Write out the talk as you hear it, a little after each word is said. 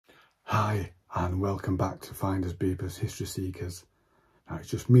Hi, and welcome back to Findersbeepers History Seekers. Now, it's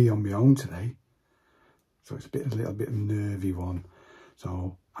just me on my own today, so it's a little bit nervy one.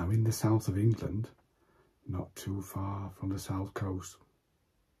 So, I'm in the south of England, not too far from the south coast.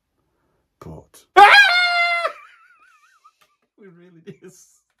 But... We really did.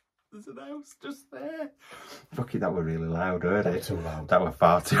 There's an house just there. Fuck it, that were really loud, weren't it? Too loud. That were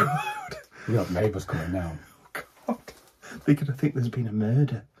far too loud. We got neighbours coming now. Oh, God. They're going to think there's been a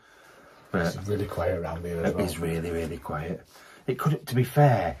murder. But it's really quiet around here as well. It's really, really quiet. It could, to be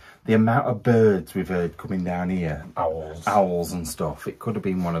fair, the amount of birds we've heard coming down here, owls and stuff, it could have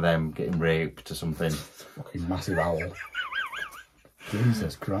been one of them getting raped or something. Fucking massive owl.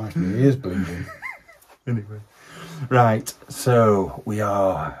 Jesus Christ, my ear's bleeding. Anyway. Right, so we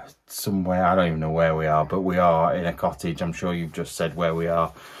are somewhere, I don't even know where we are, but we are in a cottage. I'm sure you've just said where we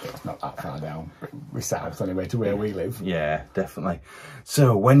are. It's not that far down. We're south anyway to where we live. Yeah, definitely.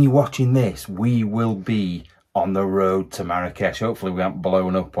 So when you're watching this, we will be on the road to Marrakesh. Hopefully we haven't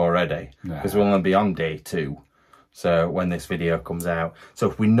blown up already, because we'll only be on day 2. So when this video comes out. So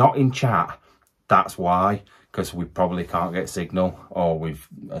if we're not in chat, that's why. Because we probably can't get signal, or we've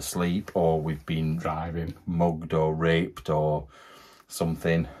asleep, or we've been driving, mugged or raped or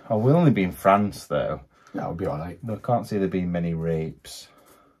something. Oh, we'll only be in France though. That'll be alright. I can't see there being many rapes.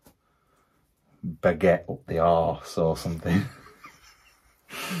 Baguette up the arse or something.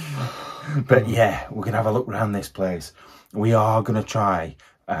 But yeah, we're going to have a look around this place. We are going to try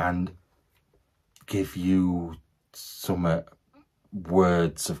and give you some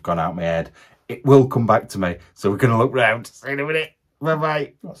words have gone out my head. It will come back to me, so we're going to look round. See you in a minute.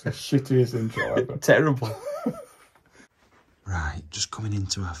 Bye-bye. That's the shittiest intro ever. Terrible. Right, just coming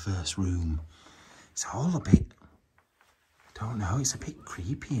into our first room. It's all a bit, I don't know, it's a bit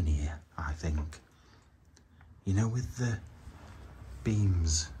creepy in here, I think. You know, with the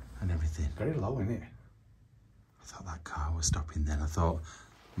beams and everything. Very low, isn't it? I thought that car was stopping then. I thought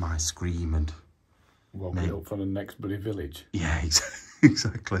my scream and... Woke me up from the next bloody village. Yeah,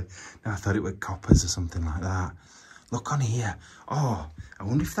 exactly. No, I thought it were coppers or something like that. Look on here. Oh, I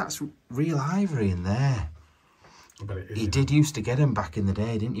wonder if that's real ivory in there. I bet it is. You did used to get them back in the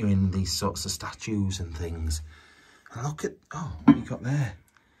day, didn't you, in these sorts of statues and things. And look at, oh, what you got there?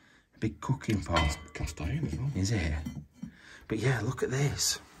 A big cooking pot. Cast iron as well. Is it? But yeah, look at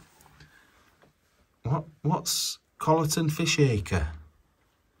this. What's Collerton Fish Acre?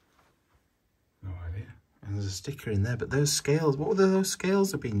 No idea. And there's a sticker in there, but those scales, what were those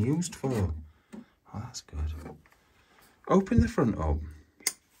scales have been used for? Oh, that's good. Open the front up.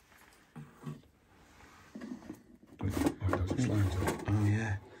 Oh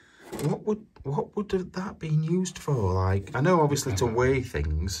yeah. What would that been used for? Like, I know obviously to weigh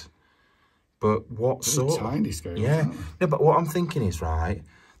things, but what sort? Tiny scales. Yeah. No, but what I'm thinking is, right,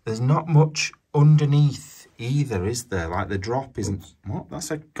 there's not much underneath either, is there? Like the drop isn't. What? That's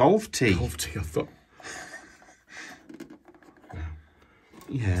a golf tee. Golf tee, I thought.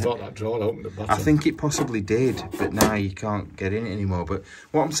 Yeah. I thought that drawer opened at the bottom. I think it possibly did, but now you can't get in it anymore. But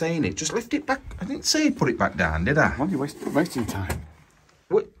what I'm saying is, just lift it back. I didn't say put it back down, did I? Why are you wasting time?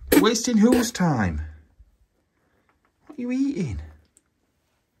 Wasting whose time? What are you eating?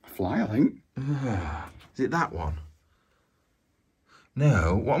 A fly, I think. Is it that one?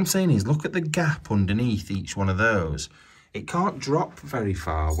 No, what I'm saying is, look at the gap underneath each one of those. It can't drop very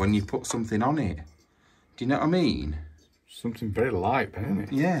far when you put something on it. Do you know what I mean? Something very light, isn't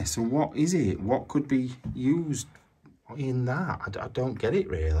it? Yeah, so what is it? What could be used in that? I don't get it,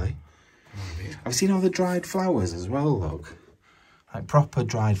 really. I've seen all the dried flowers as well, look. Like proper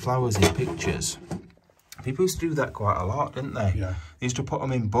dried flowers in pictures. People used to do that quite a lot, didn't they? Yeah. They used to put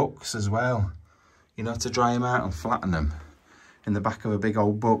them in books as well. You know, to dry them out and flatten them in the back of a big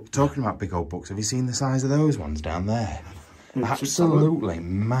old book. Talking about big old books, have you seen the size of those ones down there? Absolutely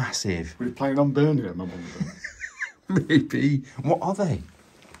massive. We're planning on burning them, I wonder. Maybe. What are they?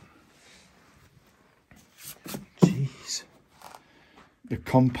 Jeez. The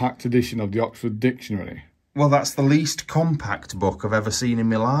compact edition of the Oxford Dictionary. Well, that's the least compact book I've ever seen in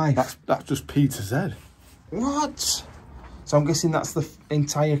my life. That's just Peter Z. What? So I'm guessing that's the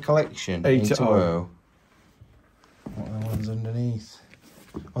entire collection. A to O. What are the ones underneath?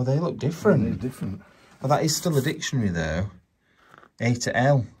 Oh, they look different. They're different. Well, that is still a dictionary, though. A to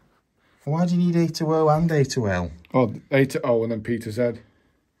L. Why do you need A to O and A to L? Oh, A to O and then Peter Z.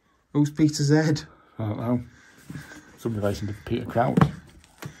 Who's Peter Z? I don't know. Some relation to Peter Crouch.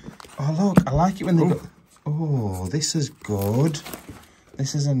 Oh, look, I like it when they got... Oh, this is good.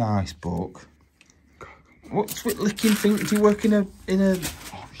 This is a nice book. What's with licking things? Do you work in a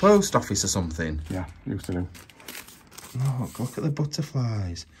post office or something? Yeah, used to do. Look at the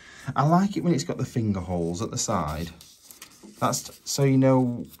butterflies. I like it when it's got the finger holes at the side. That's so you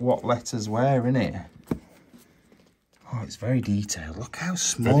know what letters where, innit? Oh, it's very detailed. Look how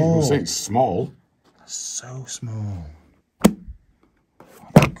small. It's small. That's so small.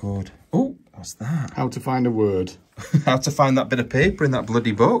 Oh, good. Oh, what's that? How to find a word. How to find that bit of paper in that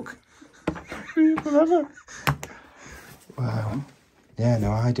bloody book. Whatever. Wow. Yeah,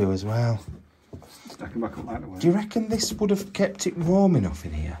 no, I do as well. Stack them back up like the way. Do you reckon this would have kept it warm enough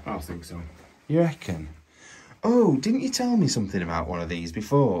in here? I think so. You reckon? Oh, didn't you tell me something about one of these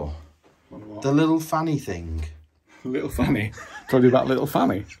before? What? The little fanny thing. Little Fanny? Told you about Little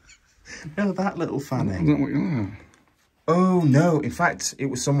Fanny? No, that little fanny. Isn't that what you Oh, no. In fact, it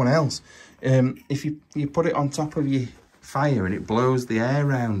was someone else. If you put it on top of your fire and it blows the air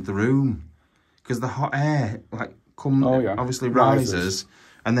around the room. Because the hot air, like, obviously rises.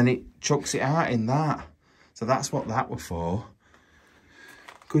 And then it chucks it out in that. So that's what that were for.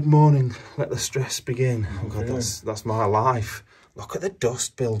 Good morning. Let the stress begin. Oh, God, that's my life. Look at the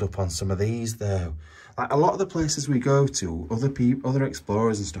dust build up on some of these, though. Like, a lot of the places we go to, other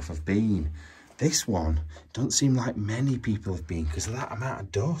explorers and stuff have been. This one doesn't seem like many people have been because of that amount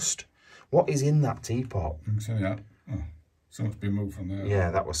of dust. What is in that teapot? So, yeah. Oh, so it's been moved from there. Yeah,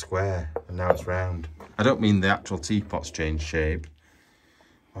 that was square and now it's round. I don't mean the actual teapot's changed shape.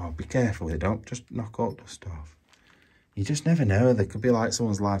 Oh, be careful with it. Don't just knock all dust off. You just never know. There could be like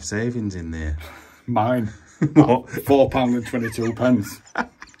someone's life savings in there. Mine. What? £4.22.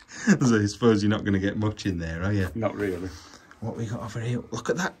 So I suppose you're not going to get much in there, are you? Not really. What we got over here? Look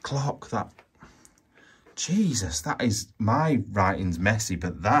at that clock. That. Jesus, that is... My writing's messy,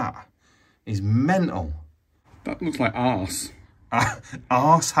 but that is mental. That looks like arse.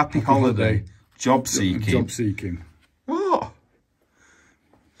 Arse, happy holiday. Job seeking. Job seeking. What?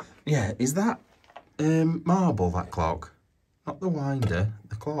 Yeah, is that marble, that clock? Not the winder,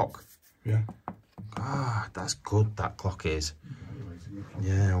 the clock. Yeah. Ah, that's good, that clock is.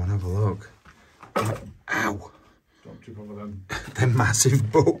 Yeah, I want to have a look. Ow. Don't trip over them. They're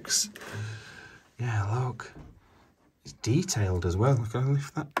massive books. Yeah, look. It's detailed as well. Can I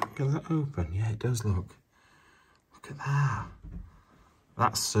lift that? Get that open? Yeah, it does look. Look at that.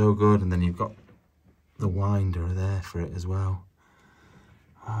 That's so good. And then you've got the winder there for it as well.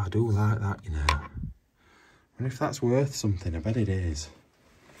 Oh, I do like that, you know. I wonder if that's worth something. I bet it is.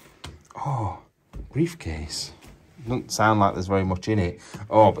 Oh, briefcase. Doesn't sound like there's very much in it.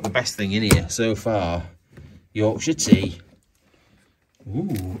 Oh, but the best thing in here so far, Yorkshire tea.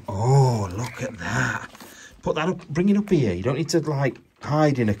 Ooh, oh, look at that. Put that up, bring it up here. You don't need to, like,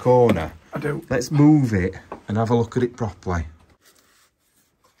 hide in a corner. I do. Let's move it and have a look at it properly.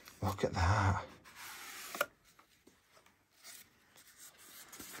 Look at that.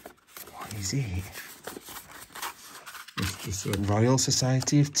 What is it? It's just a... Royal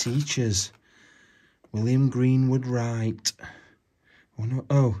Society of Teachers. William Greenwood Wright. Oh, no.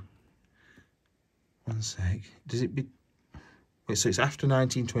 Oh. One sec. Does it be... Wait, so it's after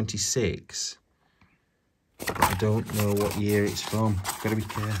 1926. But I don't know what year it's from. Got to be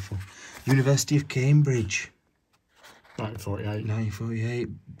careful. University of Cambridge. 1948. 1948.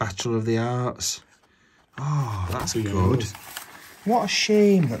 Bachelor of the Arts. Oh, that's 2 good. years. What a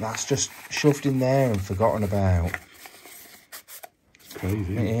shame that that's just shoved in there and forgotten about. It's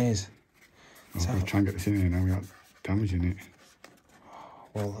crazy. It is. I'll have to try and get this in here now without damaging it.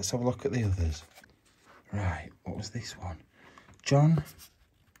 Well, let's have a look at the others. Right, what was this one? John?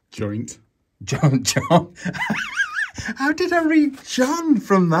 Joint. John. How did I read John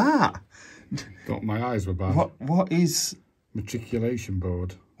from that? Thought my eyes were bad. What is... Matriculation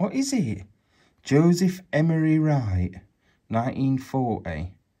board. What is it? Joseph Emery Wright,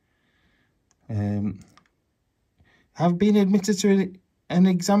 1940. Have been admitted to an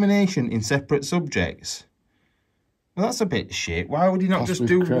examination in separate subjects. Well, that's a bit shit. Why would he not just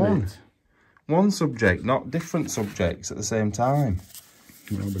do one subject, not different subjects at the same time?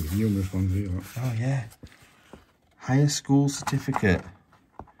 No, but there's numerous ones here. Look. Oh, yeah. Higher school certificate.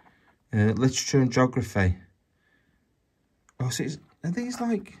 Literature and geography. Oh, so are these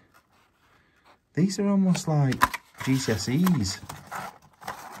like... These are almost like GCSEs.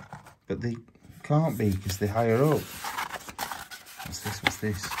 But they can't be because they're higher up. What's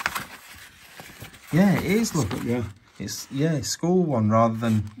this? Yeah, it is, look. Yeah. It's, yeah, school one rather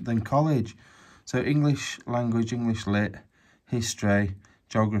than college. So English language, English lit, history,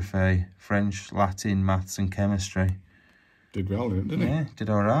 geography, French, Latin, maths and chemistry. Did well, didn't he? Yeah, did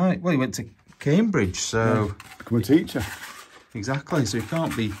all right. Well, he went to Cambridge, so... Yeah. Become a teacher. Exactly, so he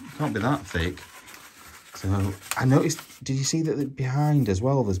can't be that thick. So I noticed, did you see that behind as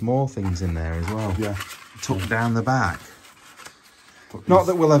well, there's more things in there as well? Yeah. Tucked down the back. Not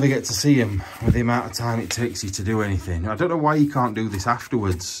that we'll ever get to see them with the amount of time it takes you to do anything. I don't know why you can't do this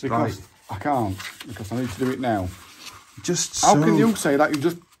afterwards. Because I can't, because I need to do it now. Just How can you say that you've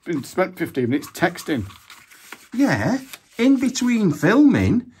just spent 15 minutes texting? Yeah, in between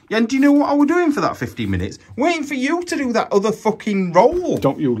filming. Yeah, and do you know what I was doing for that 15 minutes? Waiting for you to do that other fucking roll.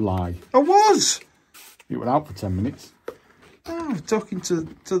 Don't you lie. I was. You were out for 10 minutes. Oh, I was talking to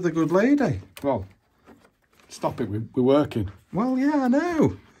the good lady. Well, stop it, we're working. Well, yeah, I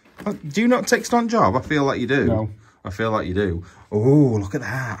know. Do you not text on job? I feel like you do. No. I feel like you do. Oh, look at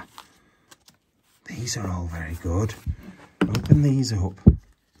that. These are all very good. Open these up.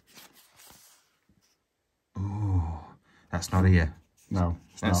 Oh, that's not here. No,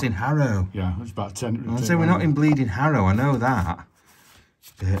 that's in Harrow. Yeah, it's about 10. I'll say we're not in bleeding Harrow, I know that.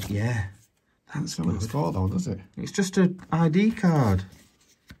 But yeah, that's not what it's for though, does it? It's just an ID card.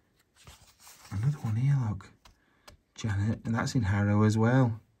 Another one here, look. Janet, and that's in Harrow as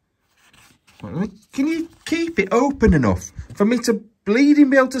well. Can you keep it open enough for me to bleeding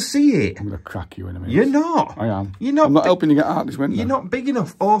be able to see it? I'm going to crack you in a minute. You're not. I am. You're not. I'm not helping you get out this window. You're not big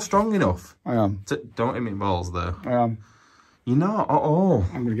enough or strong enough. I am. Don't hit me balls though. I am. You're not at all.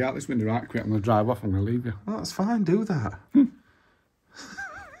 I'm going to get out this window right quick. I'm going to drive off. I'm going to leave you. Well, that's fine. Do that.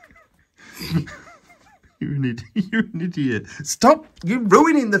 You're an idiot. Stop. You're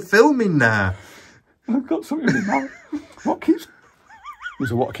ruining the filming now. I've got something in my mouth. What keeps...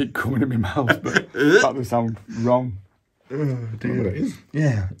 There's a what keep coming in my mouth, but that would sound wrong. Oh, dear. What it is.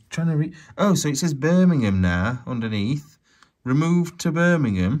 Yeah, trying to read. Oh, so it says Birmingham now underneath. Removed to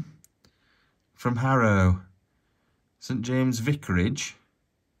Birmingham from Harrow. St James Vicarage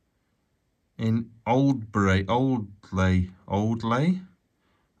in Oldley.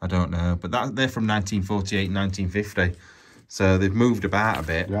 I don't know, but they're from 1948, 1950. So they've moved about a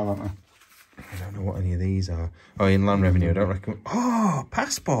bit. Yeah, haven't they? I don't know what any of these are. Oh, Inland Revenue, I don't reckon. Oh,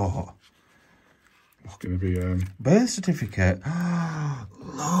 passport. It's going to be... Birth certificate. Oh,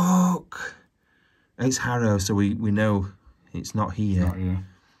 look. It's Harrow, so we know it's not here. Not here.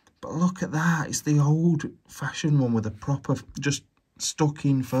 But look at that. It's the old-fashioned one with a proper, just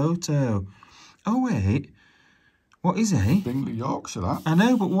stuck-in photo. Oh, wait. What is he? Bingley, Yorkshire, that. I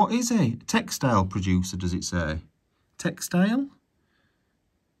know, but what is he? Textile producer, does it say? Textile?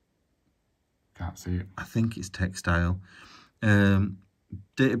 Can't see it. I think it's textile.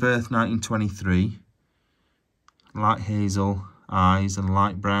 Date of birth 1923. Light hazel eyes and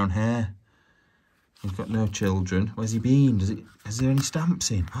light brown hair. He's got no children. Where's he been? Has there any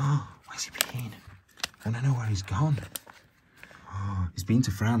stamps in? Oh, where's he been? I don't know where he's gone. Oh, he's been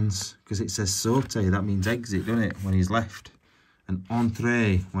to France because it says sauté. That means exit, doesn't it? When he's left. And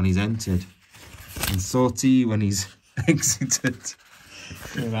entrée when he's entered. And sortie when he's exited.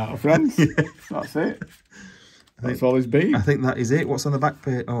 Getting out of France. Yeah. That's it. That's all he's been. I think that is it. What's on the back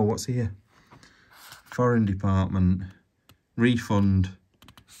page? Oh, what's here? Foreign Department. Refund.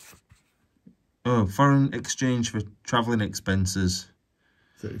 Oh, foreign exchange for travelling expenses.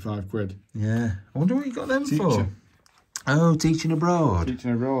 35 quid. Yeah. I wonder what you got them Teacher. for. Oh, teaching abroad.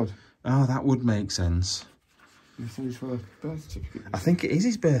 Teaching abroad. Oh, that would make sense. You said it's for a birth certificate. I think it is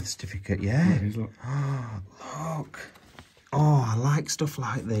his birth certificate, yeah. Yeah, it is, look. Oh, look. Oh, I like stuff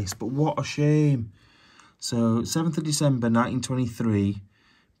like this, but what a shame. So, 7th of December, 1923,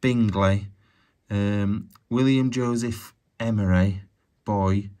 Bingley, William Joseph Emery,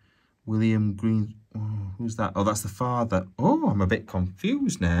 boy, William Green, oh, who's that? Oh, that's the father. Oh, I'm a bit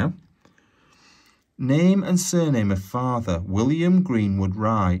confused now. Name and surname of father, William Greenwood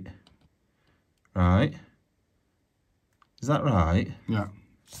Wright. Right. Is that right? Yeah.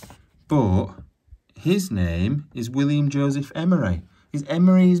 But his name is William Joseph Emery. Is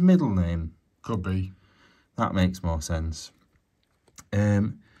Emery his middle name? Could be. That makes more sense.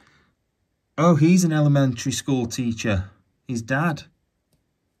 Oh, he's an elementary school teacher. His dad.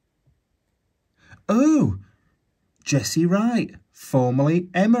 Oh, Jesse Wright, formerly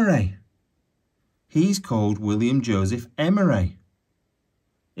Emery. He's called William Joseph Emery.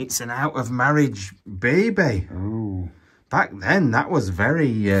 It's an out-of-marriage baby. Oh. Back then, that was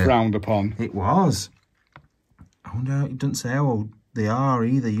very... frowned upon. It was. I wonder, it doesn't say how old they are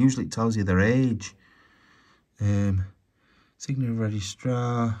either. Usually it tells you their age. Signature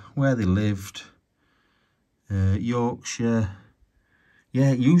registrar, where they lived. Yorkshire.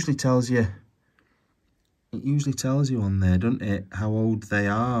 Yeah, it usually tells you. It usually tells you on there, doesn't it, how old they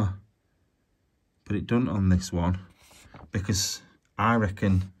are. But it doesn't on this one. Because I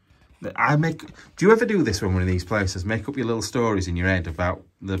reckon... Do you ever do this when we're in these places? Make up your little stories in your head about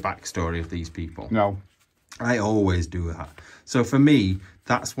the backstory of these people? No. I always do that. So for me,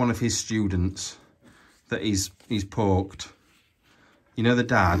 that's one of his students that he's poked. You know the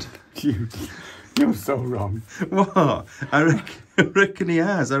dad? You're so wrong. What? I reckon he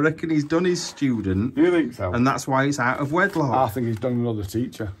has. I reckon he's done his student. Do you think so? And that's why it's out of wedlock. I think he's done another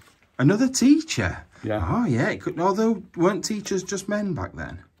teacher. Another teacher? Yeah. Oh, yeah. It could, although, weren't teachers just men back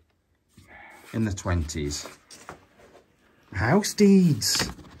then? In the 20s. House deeds.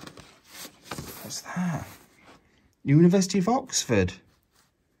 What's that? University of Oxford.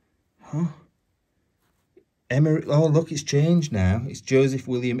 Huh? Emery. Oh, look, it's changed now. It's Joseph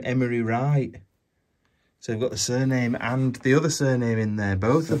William Emery Wright. So we've got the surname and the other surname in there,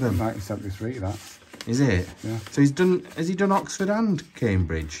 both of them. 1973, that. Is it? Yeah. So he's done. Has he done Oxford and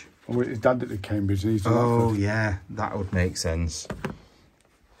Cambridge? Well, his dad did Cambridge and he's done Oh, Oxford. yeah, that would make sense.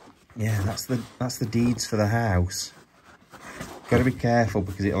 Yeah, that's the deeds for the house. Got to be careful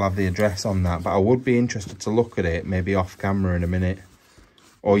because it'll have the address on that. But I would be interested to look at it, maybe off camera in a minute,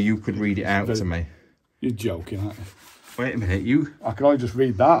 or you could read it out to me. You're joking, aren't you? Wait a minute, you. I can only just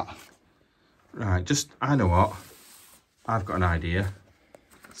read that. Right, I know what. I've got an idea.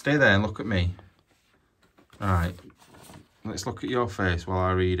 Stay there and look at me. Right, let's look at your face while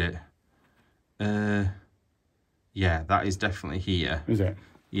I read it. Yeah, that is definitely here. Is it?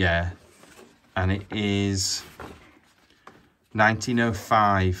 Yeah, and it is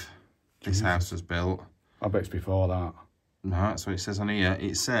 1905 this house was built. I bet it's before that. No, that's what it says on here.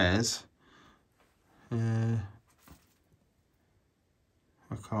 It says... I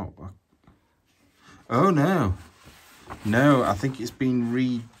can't... Oh, no. No, I think it's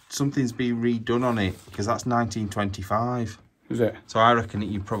been something's been redone on it, because that's 1925. Is it? So I reckon that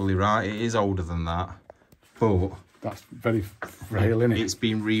you're probably right. It is older than that. But... That's very frail, isn't it? It's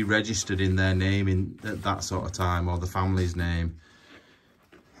been re-registered in their name at that sort of time, or the family's name.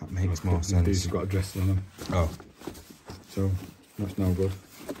 That makes more sense. These have got addresses on them. Oh. So, that's no good.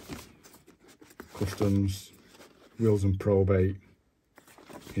 Customs, wills and probate,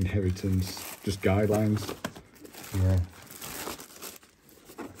 inheritance, just guidelines. Yeah.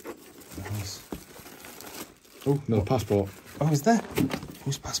 Nice. Oh, another passport. Oh, is there?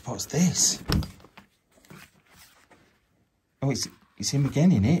 Whose passport's this? Oh, it's him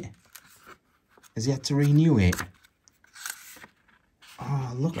again, innit? Has he had to renew it?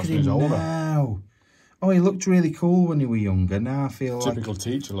 Oh, look at him now. Oh, he looked really cool when he was younger. Now I feel like... Typical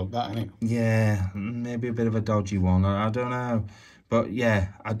teacher look, that, innit? Yeah, maybe a bit of a dodgy one. I don't know. But yeah,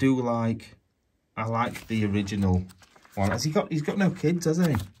 I like the original one. He's got no kids, has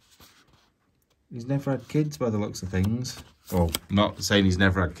he? He's never had kids by the looks of things. Well, not saying he's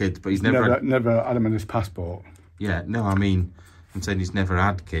never had kids, but he's never had him in his passport. Yeah, no, I mean, I'm saying he's never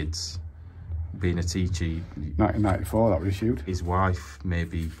had kids. Being a teacher... 1994, that was issued. His wife,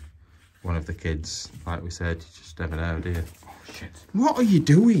 maybe one of the kids, like we said. You just never know, do you? Oh, shit. What are you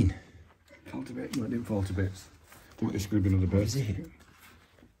doing? Fall to bits. No, it didn't fall to bits. I think this could have been another bit. What is it?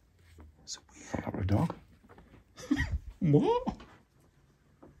 It's weird. That was a dog. What?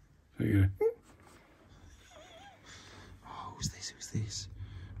 So, yeah. Oh, who's this? Who's this?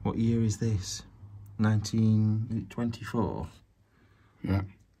 What year is this? 1924? Yeah.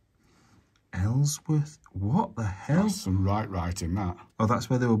 Ellsworth? What the hell? That's some writing, that. Oh, that's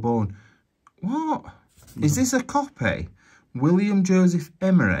where they were born. What? Is this a copy? William Joseph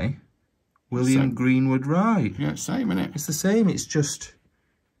Emery? William Same. Greenwood Wright? Yeah, same, innit? It's the same, it's just...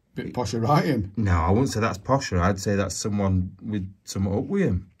 Bit posher writing. No, I wouldn't say that's posher. I'd say that's someone with some up with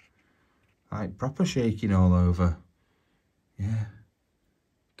him. Like, proper shaking all over. Yeah.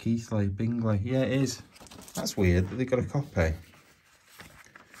 Keithley, Bingley. Yeah, it is. That's weird that they got a copy.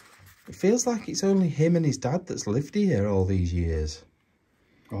 It feels like it's only him and his dad that's lived here all these years.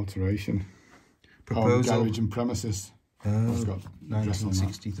 Alteration. Proposal. Home, garage and premises. Oh, It's got address on that.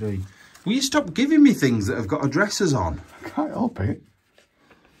 1963. Will you stop giving me things that have got addresses on? I can't help it.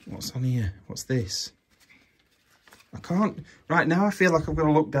 What's on here? What's this? I can't... Right now I feel like I've got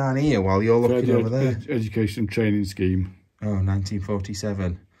to look down here while you're looking over there. Education training scheme. Oh,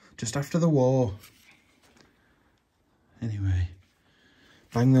 1947. Just after the war. Anyway.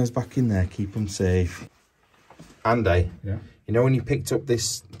 Bang those back in there. Keep them safe. Andy. Yeah. You know when you picked up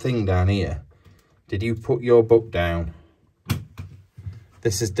this thing down here? Did you put your book down?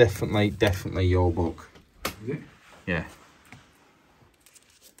 This is definitely your book. Is it? Yeah.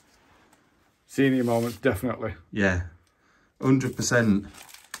 Senior moments, definitely. Yeah. 100%.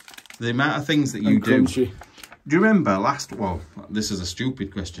 The amount of things that you And do. crunchy. Do you remember well, this is a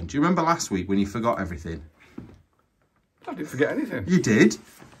stupid question. Do you remember last week when you forgot everything? I didn't forget anything. You did.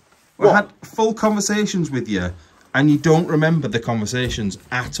 We had full conversations with you And you don't remember the conversations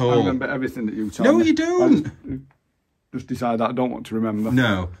at all. I remember everything that you told me. No, you don't. Just decide that I don't want to remember.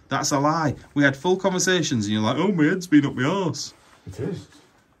 No, that's a lie. We had full conversations and you're like, oh, my head's been up my arse. It is.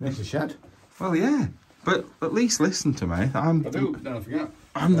 It's a shed. Well, yeah. But at least listen to me. I do, don't forget.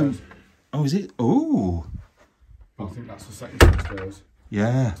 I'm the... Oh, is it? Oh. I think that's the second set of stairs.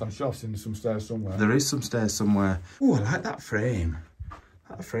 Yeah. So I'm sure I've seen some stairs somewhere. There is some stairs somewhere. Oh, I like that frame.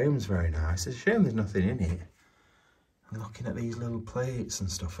 That frame's very nice. It's a shame there's nothing in it. I'm looking at these little plates and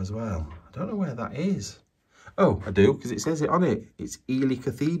stuff as well. I don't know where that is. Oh, I do, because it says it on it. It's Ely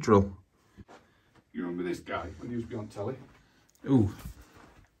Cathedral. You remember this guy when he used to be on telly? Ooh.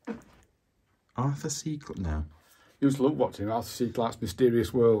 Arthur C. Clarke? No. I used to love watching Arthur C. Clarke's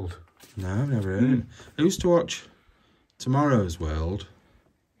Mysterious World. No, I've never heard it. I used to watch Tomorrow's World.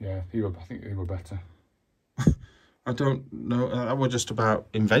 Yeah, I think they were better. I don't know. That was just about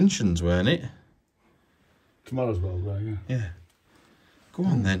inventions, weren't it? Tomorrow's World, right, yeah. Yeah. Go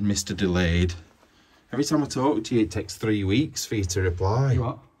on then, Mr. Delayed. Every time I talk to you, it takes 3 weeks for you to reply.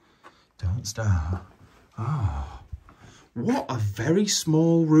 What? Don't start. Oh. What a very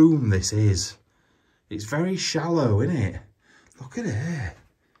small room this is. It's very shallow, isn't it? Look at it.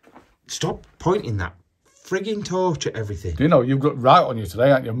 Stop pointing that frigging torch at everything. You know, you've got right on you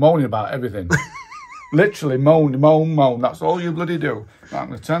today, aren't you? Moaning about everything. Literally moan. That's all you bloody do. Right, I'm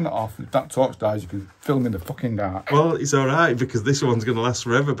going to turn that off. If that torch dies, you can film in the fucking dark. Well, it's all right because this one's going to last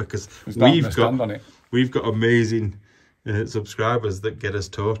forever because we've got amazing subscribers that get us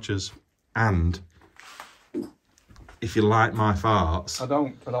torches. And if you like my farts... I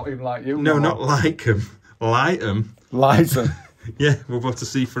don't even like you. No, not like them. Light them. Light them. Yeah, we're about to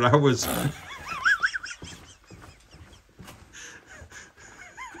see for hours.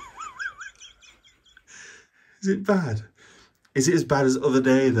 Is it bad? Is it as bad as the other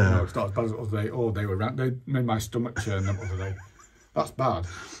day, though? No, it's not as bad as the other day. Oh, they made my stomach churn the other day. That's bad.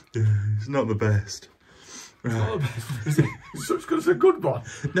 Yeah, it's not the best. Right. It's not the best, is it? It's a good one.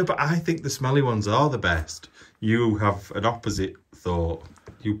 No, but I think the smelly ones are the best. You have an opposite thought.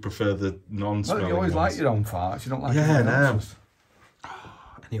 You prefer the non-smelly ones. You always like your own farts. You don't like anyone else's.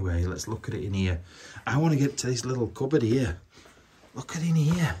 Anyway, let's look at it in here. I want to get to this little cupboard here. Look at it in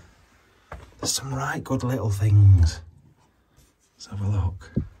here. There's some right good little things. Let's have a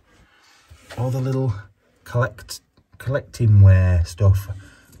look. All the little collecting wear stuff.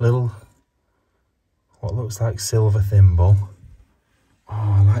 Little, what looks like silver thimble.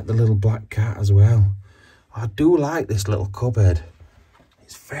 Oh, I like the little black cat as well. I do like this little cupboard.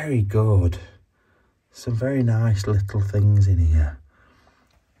 It's very good. Some very nice little things in here.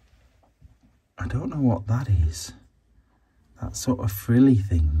 I don't know what that is. That sort of frilly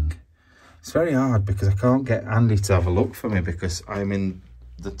thing. It's very hard because I can't get Andy to have a look for me because I'm in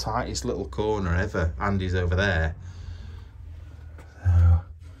the tightest little corner ever. Andy's over there. So,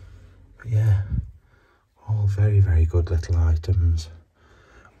 but yeah, all very, very good little items.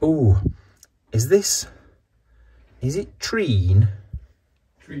 Oh, is it treen?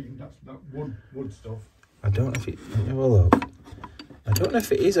 Treen, that's that wood stuff. I don't know if it, let me have a look. I don't know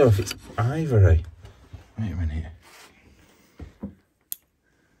if it is or if it's ivory. Wait a minute.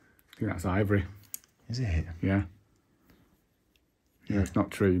 I think that's ivory. Is it? Yeah. Yeah, it's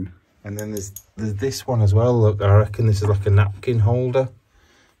not treen. And then there's this one as well. Look, I reckon this is like a napkin holder.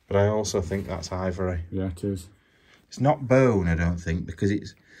 But I also think that's ivory. Yeah, it is. It's not bone, I don't think, because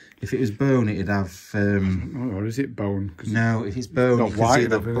if it was bone, it'd have... or is it bone? No, if it's bone, you can see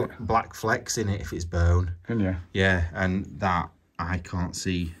the black flecks in it if it's bone. Can you? Yeah, and that, I can't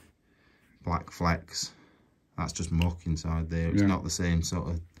see black flecks. That's just muck inside there. It's not the same sort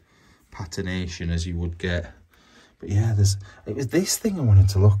of patination as you would get. But yeah, it was this thing I wanted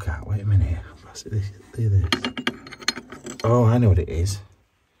to look at. Wait a minute. Pass it this. Oh, I know what it is.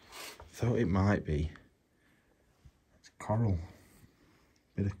 Thought it might be. It's coral.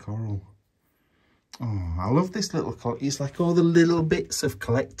 Bit of coral. Oh, I love this little... It's like all the little bits of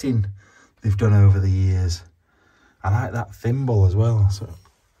collecting they've done over the years. I like that thimble as well. So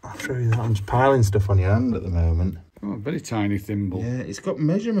I'll show you that. I'm just piling stuff on your hand at the moment. Oh, a very tiny thimble. Yeah, it's got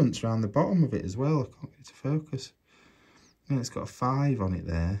measurements around the bottom of it as well. I can't get it to focus. Yeah, it's got a 5 on it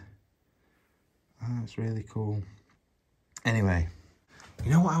there. Oh, that's really cool. Anyway,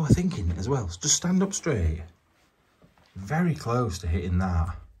 you know what I was thinking as well? Just stand up straight. Very close to hitting that.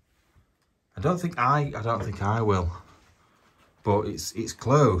 I don't think I will. But it's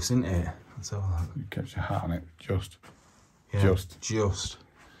close, isn't it? Let's have a look. You catch your hat on it, just.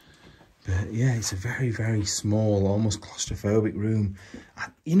 But yeah, it's a very, very small, almost claustrophobic room.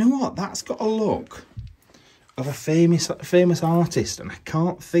 And you know what? That's got a look of a famous artist, and I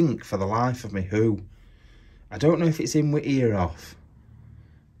can't think for the life of me who. I don't know if it's in with ear off.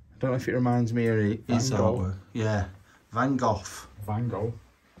 I don't know if it reminds me of his artwork. Yeah, Van Gogh. Van Gogh.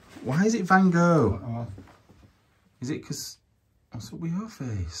 Why is it Van Gogh? Is it because... What's up with your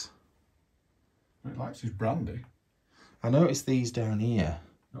face? It likes his brandy. I noticed these down here.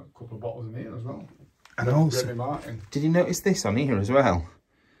 Got a couple of bottles in here as well. And also, Remy Martin. Did you notice this on here as well?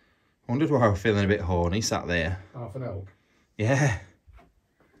 I wondered why I was feeling a bit horny sat there. Half an elk. Yeah.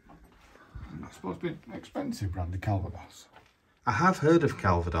 That's supposed to be expensive brandy, Calvados. I have heard of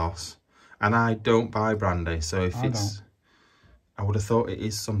Calvados, and I don't buy brandy, so if I would have thought it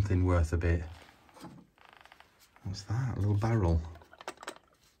is something worth a bit. What's that? A little barrel.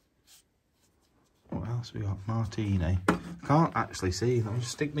 What else we got? Martini. I can't actually see. Let me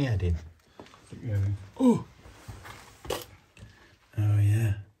just stick my head in. Oh. Oh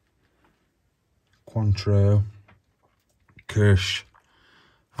yeah. Cointreau. Kirsch.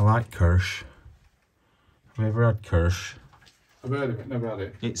 I like Kirsch. Have you ever had Kirsch? I've heard of it, never had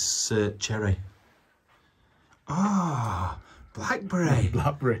it. It's cherry. Ah, blackberry.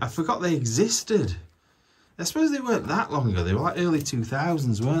 Blackberry. I forgot they existed. I suppose they weren't that long ago. They were like early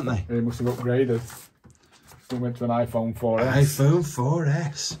 2000s, weren't they? They must have upgraded. We went to an iPhone 4S. iPhone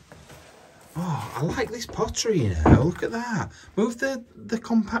 4S. Oh, I like this pottery, you know. Look at that. Move the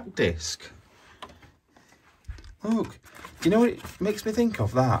compact disc. Look. Do you know what it makes me think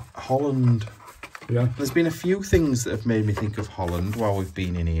of? That Holland. Yeah. There's been a few things that have made me think of Holland while we've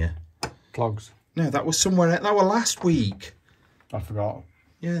been in here. Clogs. No, that was somewhere. That was last week. I forgot.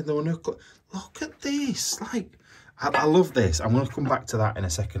 Yeah, there were no... Look at this. Like, I love this. I'm going to come back to that in a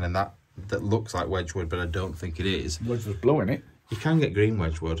second, and that looks like Wedgwood, but I don't think it is. Wedgwood's blue in it. You can get green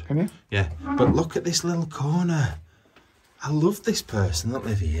Wedgwood. Can you? Yeah. But look at this little corner. I love this person that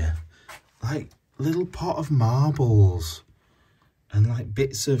live here. Like, little pot of marbles. And, like,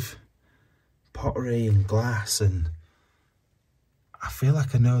 bits of pottery and glass. And I feel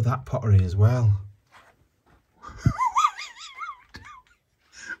like I know that pottery as well.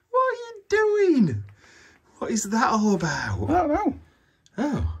 What are you doing? What is that all about? I don't know.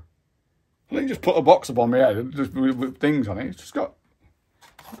 Oh. I think just put a box up on my head, just with things on it. It's just got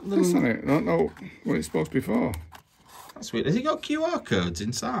this on it. I don't know what it's supposed to be for. That's weird. Has it got QR codes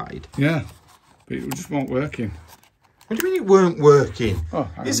inside? Yeah, but it just won't working. What do you mean it weren't working? Oh,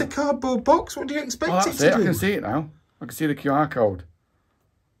 it's a cardboard box. What do you expect it to do? I can see it now. I can see the QR code.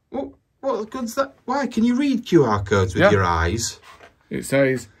 What good's that? Why? Can you read QR codes with your eyes? It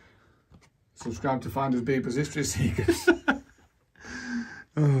says, subscribe to Findersbeepers History Seekers.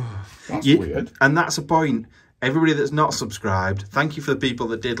 Oh, that's weird. And that's a point. Everybody that's not subscribed, thank you for the people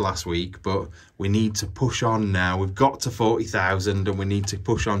that did last week, but we need to push on now. We've got to 40,000 and we need to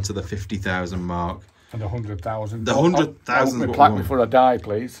push on to the 50,000 mark. And 100,000. The 100,000 is what plaque before I die,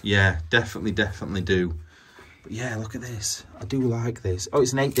 please. Yeah, definitely do. But yeah, look at this. I do like this. Oh,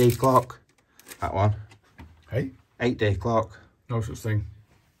 it's an 8-day clock. That one. Hey? 8-day clock. No such thing.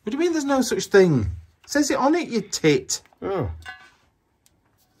 What do you mean there's no such thing? It says it on it, you tit. Oh.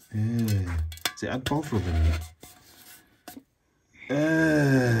 Has it had both rubbing in it?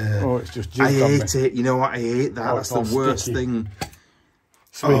 Oh, it's just I hate it. You know what? I hate that. Oh, that's the worst thing.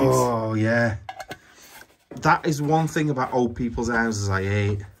 Sweet. Oh, yeah. That is one thing about old people's houses I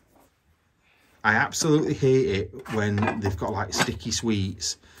hate. I absolutely hate it when they've got like sticky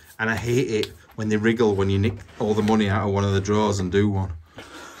sweets. And I hate it when they wriggle when you nick all the money out of one of the drawers and do one.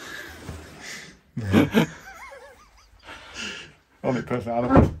 Yeah. Only person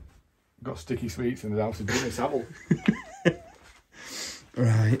I've got sticky sweets in the house is Jimmy Savile.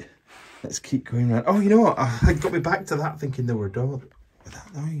 Right. Let's keep going around. Oh, you know what? I got me back to that thinking there were a door. With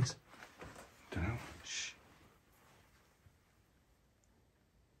that noise. Don't know. Shh.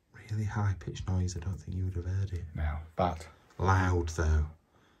 Really high-pitched noise. I don't think you would have heard it. No, bad. Loud, though.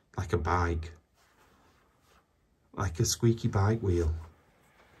 Like a bike. Like a squeaky bike wheel.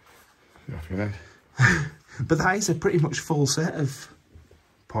 Yeah, But that is a pretty much full set of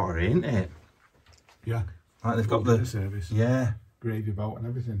pottery, isn't it? Yeah. Like they've got the service. Yeah. Gravy boat and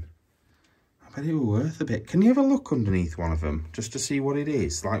everything. I bet it were worth a bit. Can you have a look underneath one of them just to see what it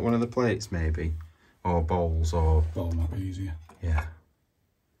is? Like one of the plates maybe? Or bowls or... Bowl might be easier. Yeah.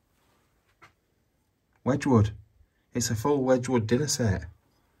 Wedgwood. It's a full Wedgwood dinner set.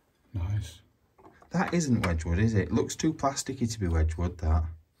 Nice. That isn't Wedgwood, is it? Looks too plasticky to be Wedgwood, that.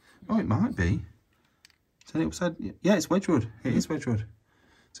 Oh, it might be. Is it upside? Yeah, it's Wedgwood. It is Wedgwood.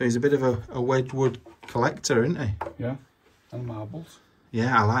 So he's a bit of a Wedgwood collector, isn't he? Yeah. And marbles.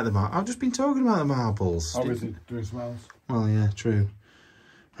 Yeah, I like the marbles. I've just been talking about the marbles. Obviously doing smells. Well, yeah, true.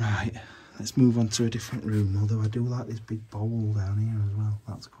 Right, let's move on to a different room. Although I do like this big bowl down here as well.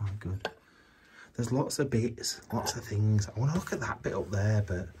 That's quite good. There's lots of bits, lots of things. I want to look at that bit up there,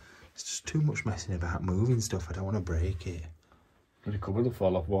 but it's just too much messing about moving stuff. I don't want to break it. The cupboard will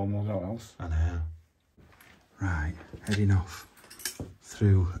fall off one more, what else? I know. Right, heading off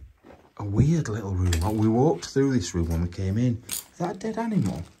through a weird little room. Oh, we walked through this room when we came in. Is that a dead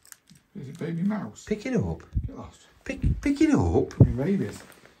animal? Is it baby mouse? Pick it up. Get lost. Pick it up. Rabies.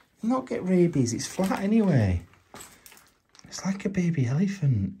 You'll not get rabies. It's flat anyway. It's like a baby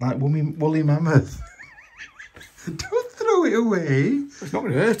elephant, like woolly mammoth. Don't throw it away. It's not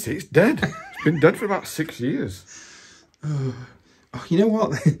going to hurt it. It's dead. It's been dead for about 6 years. Oh, you know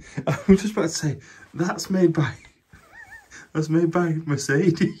what? I was just about to say that's made by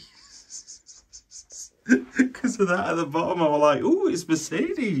Mercedes. Because of that at the bottom, I was like, "Oh, it's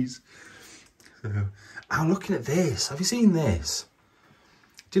Mercedes." So, I'm looking at this. Have you seen this?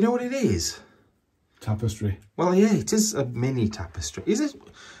 Do you know what it is? Tapestry. Well, yeah, it is a mini tapestry. Is it?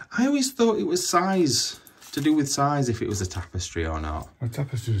 I always thought it was size, to do with size, if it was a tapestry or not. Well,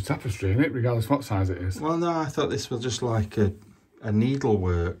 tapestry is a tapestry, isn't it? Regardless what size it is. Well, no, I thought this was just like a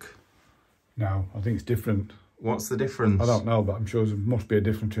needlework. No, I think it's different. What's the difference? I don't know, but I'm sure there must be a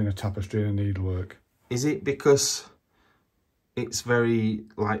difference between a tapestry and a needlework. Is it because it's very,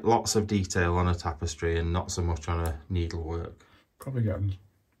 like, lots of detail on a tapestry and not so much on a needlework? Probably getting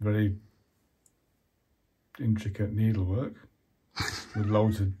very intricate needlework with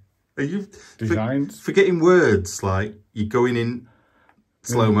loads of designs. Forgetting words, like you're going in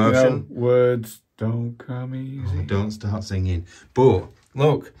slow motion. You know, words don't come easy. Oh, don't start singing. But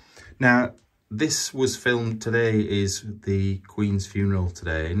look, now this was filmed today, is the Queen's funeral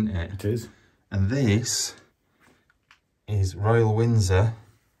today, isn't it? It is. And this is Royal Windsor,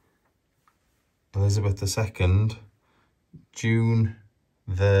 Elizabeth II, June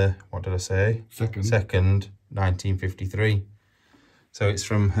the, what did I say? 2nd, 1953. So it's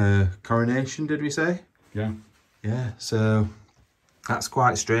from her coronation, did we say? Yeah. Yeah, so that's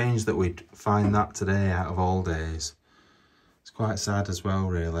quite strange that we'd find that today out of all days. It's quite sad as well,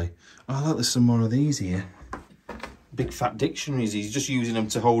 really. Oh, look, there's some more of these here. Big fat dictionaries. He's just using them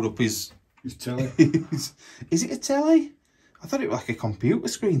to hold up his telly. Is it a telly? I thought it was like a computer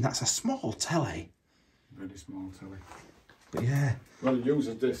screen. That's a small telly. Very small telly. But yeah. Well, he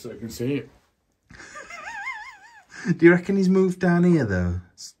uses this so you can see it. Do you reckon he's moved down here though?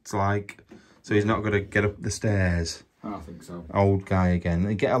 It's like, so he's not going to get up the stairs. I think so. Old guy again.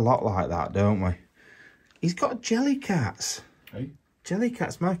 They get a lot like that, don't we? He's got jelly cats. Hey? Jelly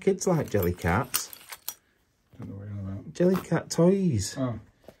cats. My kids like jelly cats. Don't know what you're on about. Jelly cat toys. Oh.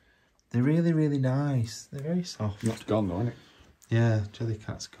 They're really, really nice. They're very soft. That's gone though, isn't it? Yeah, jelly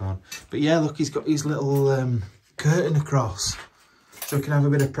cat's gone. But yeah, look, he's got his little curtain across, so we can have a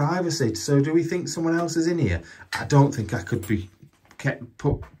bit of privacy. So do we think someone else is in here? I don't think I could be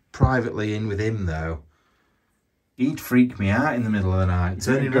put privately in with him though. He'd freak me out in the middle of the night.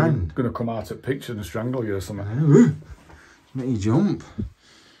 Turning around. Going to come out at picture and strangle you or something. Make you jump.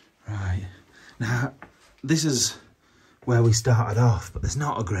 Right. Now, this is where we started off, but there's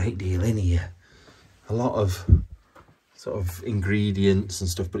not a great deal in here. A lot of sort of ingredients and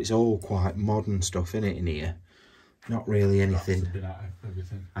stuff, but it's all quite modern stuff in it in here. Not really anything. Been out of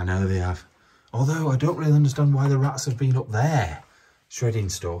everything. I know they have. Although I don't really understand why the rats have been up there shredding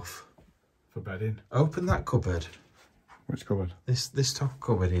stuff. For bedding. Open that cupboard. Which cupboard? This top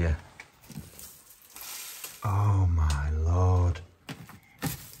cupboard here. Oh my lord.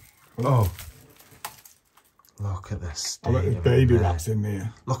 Oh. Look at this. I bet there's baby rats in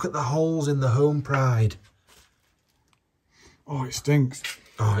there. Look at the holes in the home pride. Oh, it stinks.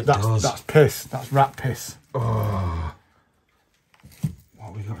 Oh, it does. That's piss. That's rat piss. Oh. What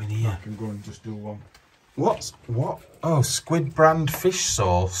have we got in here? I can go and just do one. What? Oh, squid brand fish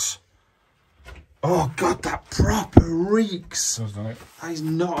sauce. Oh, God, that proper reeks. It does, doesn't it? That is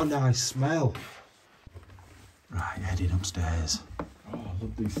not a nice smell. Right, heading upstairs. Oh, I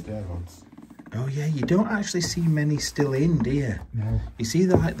love these stair rods. Oh, yeah, you don't actually see many still in, do you? No. You see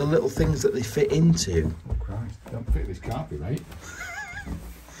the little things that they fit into? Oh, Christ. Don't fit this carpet, mate.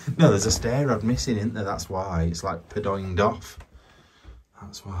 No, there's a stair rod missing, isn't there? That's why. It's like pedoinged off.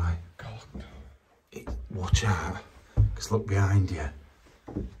 That's why. God. Watch out. Because look behind you.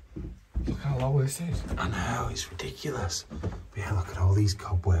 Look how low this is. I know, it's ridiculous. But yeah, look at all these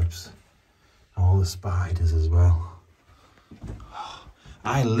cobwebs. All the spiders as well.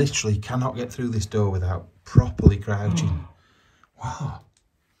 I literally cannot get through this door without properly crouching. Wow.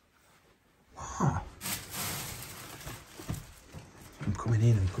 Wow. I'm coming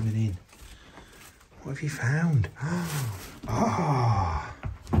in. What have you found? Oh.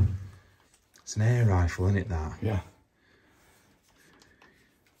 It's an air rifle, isn't it, that? Yeah.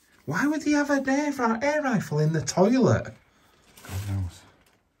 Why would they have an air rifle in the toilet? God knows.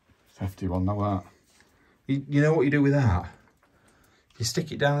 It's a hefty one, that. You know what you do with that? You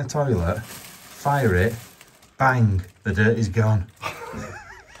stick it down the toilet, fire it, bang, the dirt is gone.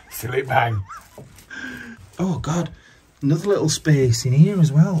 Silly bang. Oh God, another little space in here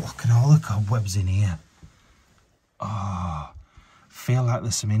as well. Look at all the cobwebs in here. Oh, feel like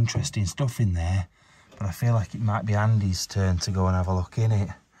there's some interesting stuff in there, but I feel like it might be Andy's turn to go and have a look in it.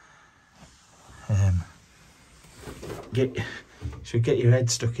 Should get your head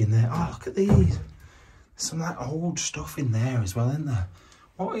stuck in there. Oh, look at these. Some like old stuff in there as well, isn't there?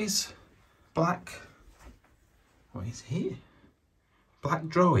 What is black? What is it? Black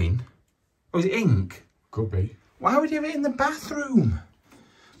drawing? Oh, is it ink? Could be. Why would you have it in the bathroom?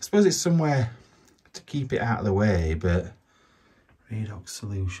 I suppose it's somewhere to keep it out of the way, but redox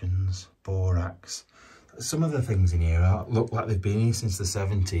solutions, borax. Some of the things in here look like they've been here since the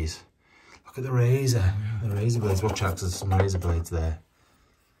 70s. Look at the razor. The razor blades. Watch out, there's some razor blades there.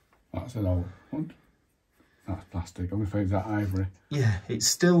 That's an old one. That's plastic. I'm afraid that ivory. Yeah, it's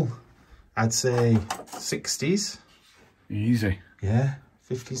still, I'd say, 60s. Easy. Yeah,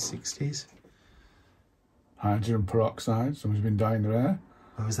 50s, 60s. Hydrogen peroxide. Someone's been dyeing their hair.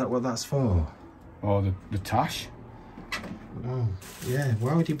 Oh, is that what that's for? Or the tash. Oh, yeah.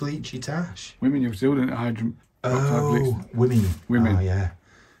 Why would you bleach your tash? Women use still don't hydrogen peroxide bleach. Women. Women. Oh, yeah.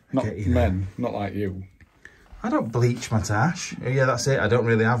 Not men. Not like you. I don't bleach my tash. Yeah, that's it. I don't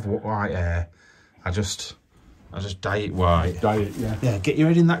really have white hair. I just dye it white. Dye it, yeah. Yeah, get your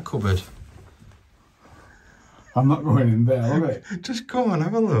head in that cupboard. I'm not going in there, look at it. Just come on,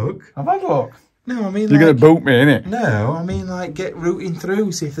 have a look. I've had a look. No, I mean, you're going to boot me, innit? No, I mean, like, get rooting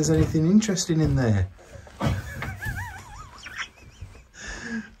through, see if there's anything interesting in there. I'm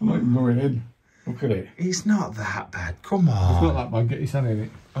not even going in. Look at it. It's not that bad. Come on. It's not that bad. Get your hand in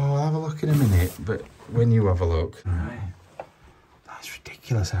it. Oh, I'll have a look in a minute, but when you have a look. Right. That's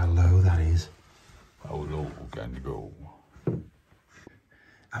ridiculous how low that is. How low can you go?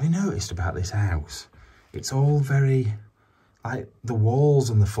 Have you noticed about this house? It's all very, like, the walls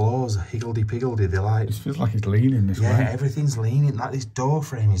and the floors are higgledy-piggledy. They're like... It feels like it's leaning this way. Yeah, everything's leaning. Like, this door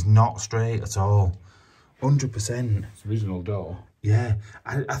frame is not straight at all. 100%. It's the original door. Yeah,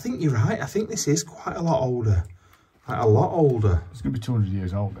 I think you're right. I think this is quite a lot older. Like, a lot older. It's going to be 200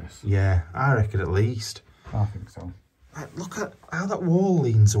 years old, this. Yeah, I reckon at least. I think so. Like, look at how that wall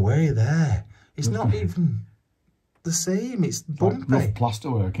leans away there. It's not even the same. It's bumpy. Like rough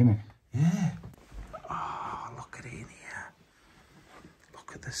plasterwork, isn't it? Yeah. Oh, look at it in here.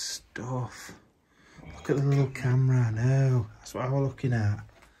 Look at the stuff. Look at the little camera. I know. That's what I was looking at.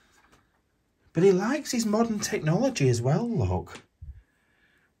 But he likes his modern technology as well, look.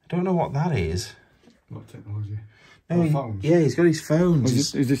 I don't know what that is. What technology? No, phones? Yeah, he's got his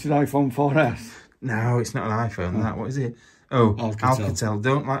phones. Is this an iPhone 4S? No, it's not an iPhone, that. What is it? Oh, Alcatel. Alcatel.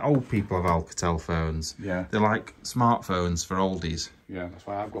 Don't like old people have Alcatel phones. Yeah. They're like smartphones for oldies. Yeah, that's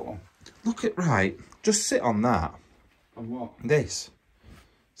why I've got one. Look at, right, just sit on that. On what? This.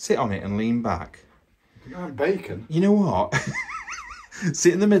 Sit on it and lean back. You have bacon? You know what?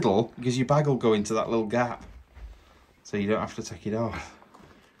 Sit in the middle, because your bag will go into that little gap. So you don't have to take it off.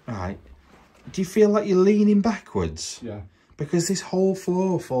 Right. Do you feel like you're leaning backwards? Yeah. Because this whole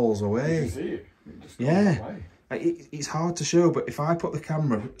floor falls away. You can see it. It just goes Yeah. away. Like, it's hard to show, but if I put the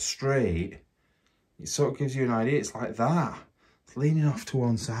camera straight, it sort of gives you an idea. It's like that. It's leaning off to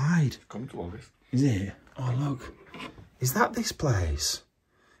one side. Comfortable, this. Is it? Oh, look. Is that this place?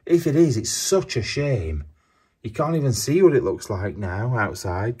 If it is, it's such a shame. You can't even see what it looks like now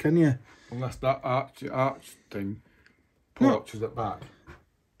outside, can you? Unless that arch thing porches at back.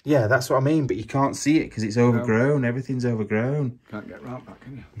 Yeah, that's what I mean, but you can't see it because it's overgrown. No. Everything's overgrown. Can't get round back,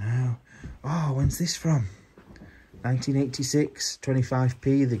 can you? No. Oh, when's this from? 1986,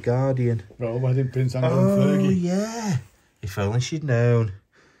 25p, The Guardian. Royal Wedding, Prince Andrew and Oh, Fergie. yeah. If only she'd known.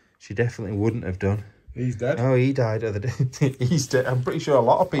 She definitely wouldn't have done. He's dead. Oh, he died the other day. He's dead. I'm pretty sure a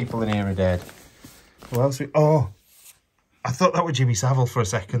lot of people in here are dead. Who else? Oh, I thought that was Jimmy Savile for a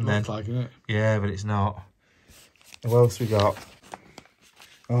second then. Looks like, isn't it? Yeah, but it's not. Who else we got?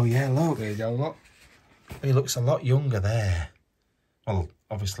 Oh, yeah, look. There you go, look. He looks a lot younger there. Well,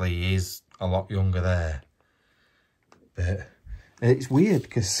 obviously he is a lot younger there. But it's weird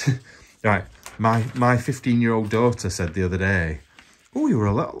because, right, my 15-year-old daughter said the other day, oh, you were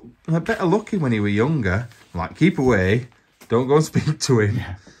a little better looking when you were younger. I'm like, keep away. Don't go and speak to him.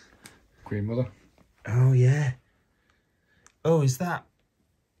 Yeah. Queen Mother. Oh, yeah. Oh, is that?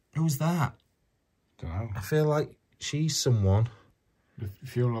 Who's that? Don't know. I feel like she's someone. The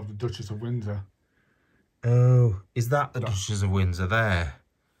funeral of the Duchess of Windsor. Oh, is that the Duchess of Windsor there?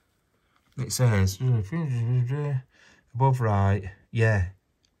 It says above right. Yeah,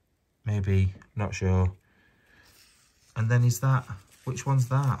 maybe, not sure. And then is that, which one's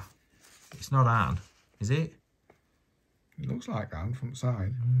that? It's not Anne, is it? It looks like Anne from the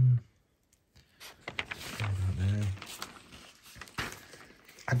side. I don't know.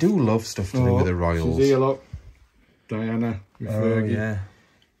 I do love stuff to do with the royals. She's here, look. Diana with Fergie. Yeah.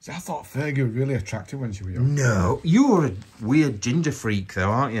 See, I thought Fergie was really attractive when she was young. No, you're a weird ginger freak though,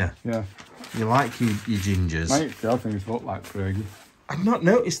 aren't you? Yeah. You like your gingers. Mate, the other things look like Fergie. I've not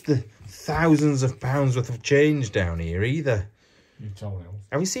noticed the thousands of pounds worth of change down here either. You told him.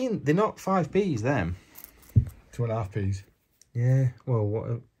 Have you seen, they're not 5p's them? 2.5p's. Yeah, well, what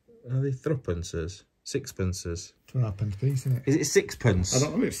are they, threepences? Sixpences? 2.5 piece, isn't it? Is it sixpence? I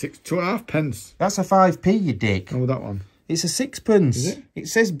don't know, it's 2.5 pence. That's a 5p, you dick. Oh, that one. It's a sixpence. Is it? It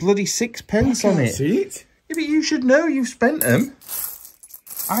says bloody sixpence on it. I can't see it. Yeah, but you should know, you've spent them.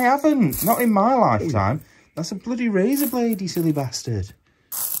 I haven't, not in my lifetime. That's a bloody razor blade, you silly bastard.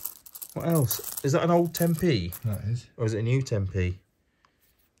 What else? Is that an old 10p? That is. Or is it a new 10p?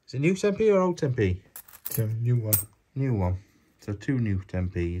 Is it new 10p or old 10p? It's a new one. New one. So 2 new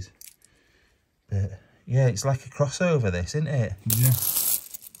 10p's. But yeah, it's like a crossover this, isn't it? Yeah.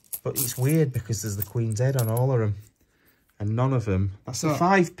 But it's weird because there's the Queen's head on all of them. And none of them. That's a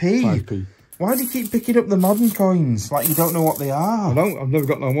 5p. 5p. Why do you keep picking up the modern coins like you don't know what they are? I don't. I've never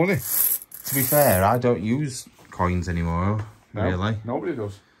got no money. To be fair, I don't use coins anymore, really. Nobody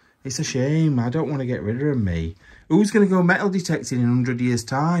does. It's a shame. I don't want to get rid of them, me. Who's going to go metal detecting in 100 years'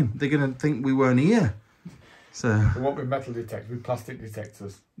 time? They're going to think we weren't here. So It won't be metal detectors, it'll be plastic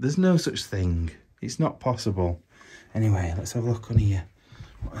detectors. there's no such thing. It's not possible. Anyway, let's have a look on here.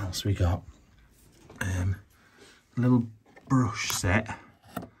 What else we got? A little brush set,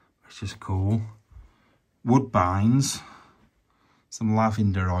 which is cool. Woodbines. Some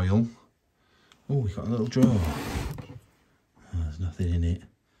lavender oil. Oh, we got a little drawer. Oh, there's nothing in it.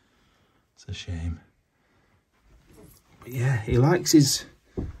 It's a shame. But yeah, he likes his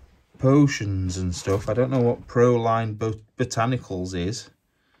potions and stuff. I don't know what Proline Botanicals is.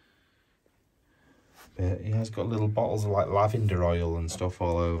 But he has got little bottles of like lavender oil and stuff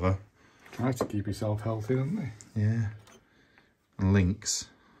all over. Try to keep yourself healthy, don't they? Yeah. And links.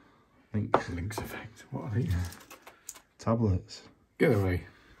 Links effect. What are these? Tablets. Get away.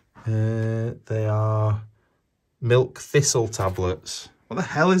 They are milk thistle tablets. What the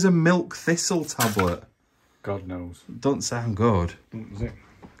hell is a milk thistle tablet? God knows. Don't sound good. Does it?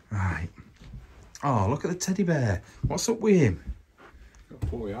 Right. Oh, look at the teddy bear. What's up with him? Got a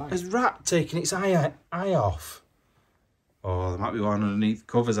poorly eye. Has Rat taken its eye off? Oh, there might be one underneath the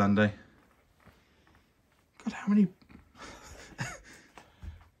covers, Andy. God, how many...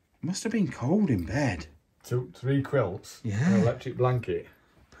 Must have been cold in bed. 3 quilts. Yeah. An electric blanket.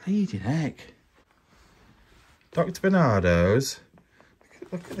 Bleeding heck. Dr. Bernardo's.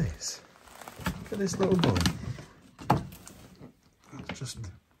 Look at this. Look at this little bun. That's just...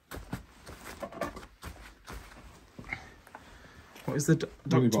 What is the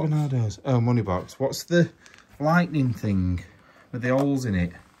Dr. Bernardo's? Oh, money box. What's the lightning thing with the holes in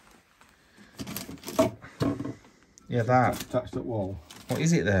it? Yeah, that. Attached to the wall. What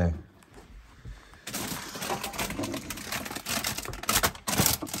is it though?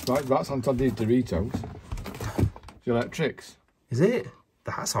 Right, that's on top of these Doritos. The electrics. Is it?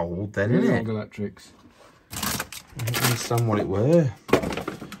 That's old then, Really isn't old it? electrics. I don't understand what it were.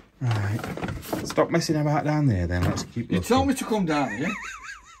 Right. Stop messing about down there then. Let's keep looking. You told me to come down here.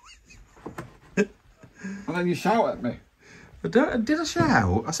 And then you shout at me. Did I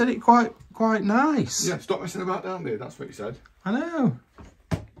shout? I said it quite nice. Yeah, stop messing about down there. That's what you said. I know.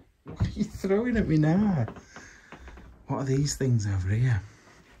 What are you throwing at me now? What are these things over here?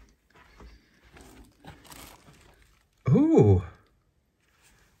 Oh.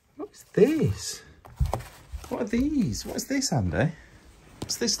 What's this? What are these? What's this, Andy?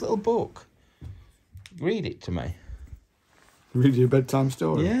 What's this little book? Read it to me. Read your bedtime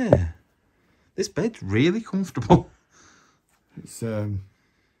story. Yeah. This bed's really comfortable. It's don't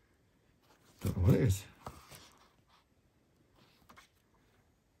know what it is.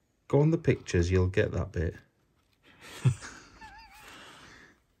 Go on the pictures, you'll get that bit.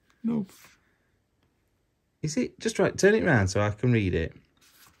 Nope. Is it? Just right, turn it round so I can read it.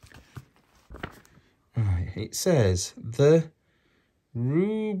 Right, it says, The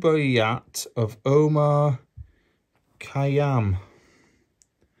Rubaiyat of Omar Khayyam. I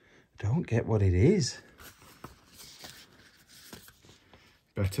don't get what it is.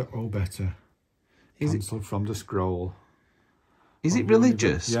 Better, oh better. Is it? Cancelled from the scroll. Is it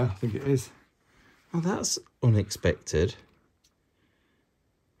religious? Yeah, I think it is. Oh, that's unexpected.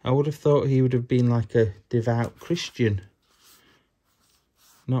 I would have thought he would have been like a devout Christian.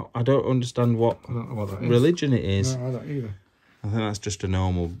 No, I don't understand what, I don't know what that religion it is. No, I don't either. I think that's just a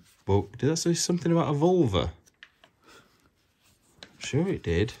normal book. Did that say something about a vulva? I'm sure it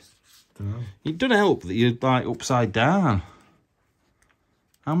did. Don't know. It doesn't help that you're like upside down.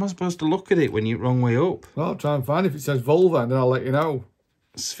 How am I supposed to look at it when you're wrong way up? Well, I'll try and find if it says vulva and then I'll let you know.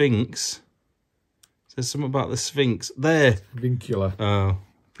 Sphinx. Says something about the Sphinx. There. Vincula. Oh.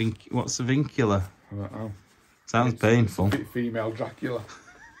 What's the vincula? I don't know. Sounds painful. It's a bit female Dracula.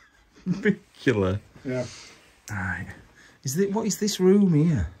 Vincula. Yeah. Right. What is this room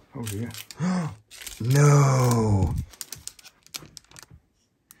here? Oh dear. No.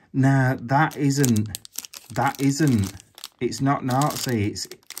 Nah, that isn't. It's not Nazi. It's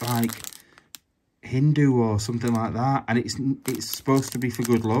like Hindu or something like that. And it's supposed to be for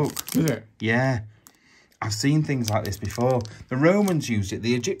good luck. Is it? Yeah. I've seen things like this before. The Romans used it.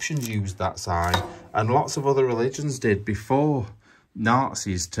 The Egyptians used that sign. And lots of other religions did before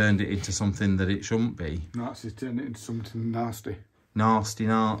Nazis turned it into something that it shouldn't be. Nazis turned it into something nasty. Nasty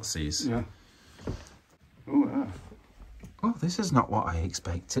Nazis. Yeah. Oh, yeah. Oh, this is not what I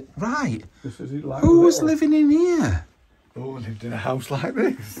expected. Right. This is it like Who was living in here? Oh, lived in a house like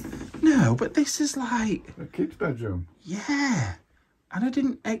this. No, but this is like... A kid's bedroom. Yeah. And I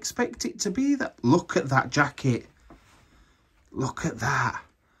didn't expect it to be that. Look at that jacket. Look at that.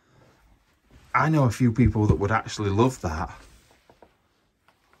 I know a few people that would actually love that.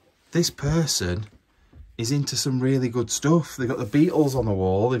 This person is into some really good stuff. They've got the Beatles on the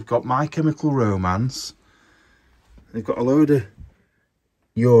wall. They've got My Chemical Romance. They've got a load of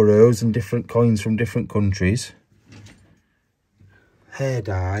euros and different coins from different countries. Hair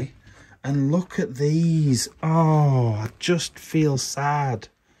dye. And look at these. Oh, I just feel sad.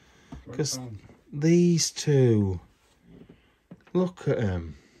 Because these two. Look at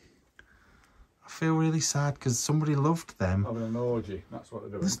them. I feel really sad because somebody loved them. Having an orgy. That's what they're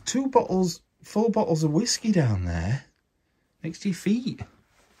doing. There's 2 bottles, full bottles of whiskey down there. Next to your feet.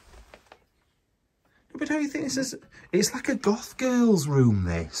 But don't you think this is... It's like a goth girl's room,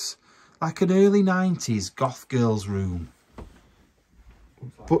 this. Like an early 90s goth girl's room.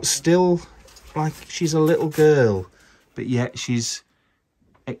 But still, like she's a little girl. But yet she's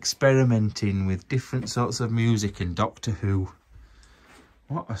experimenting with different sorts of music and Doctor Who.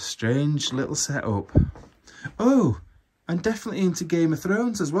 What a strange little setup. Oh, and definitely into Game of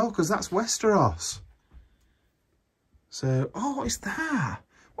Thrones as well, because that's Westeros. So, oh, what is that?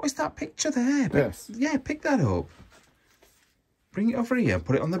 What is that picture there? Yes. Yeah, pick that up. Bring it over here and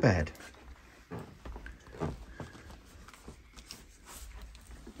put it on the bed.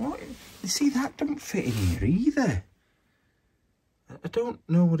 What? You see, that doesn't fit in here either. I don't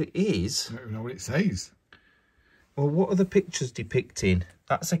know what it is. I don't even know what it says. Well, what are the pictures depicting?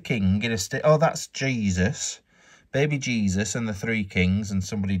 That's a king in a state. Oh, that's Jesus. Baby Jesus and the 3 kings and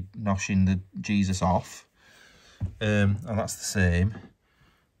somebody noshing the Jesus off. Oh, that's the same.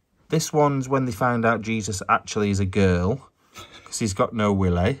 This one's when they find out Jesus actually is a girl. Because he's got no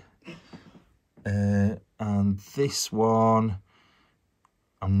willy. And this one...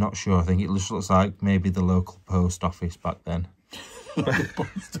 I'm not sure. I think it just looks like maybe the local post office back then.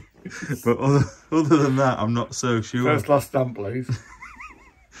 But other than that, I'm not so sure. First last stamp, please.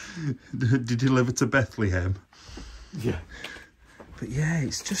 Did you deliver to Bethlehem? Yeah. But yeah,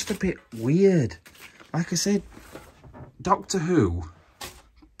 it's just a bit weird. Like I said, Doctor Who,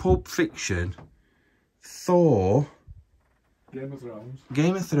 Pulp Fiction, Thor, Game of Thrones.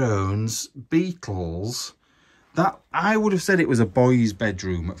 Game of Thrones, Beatles. That I would have said it was a boy's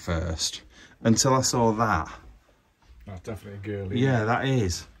bedroom at first, until I saw that. That's definitely a girly. Yeah, that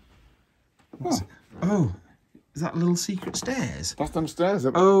is. Oh, is that little secret stairs? That's downstairs.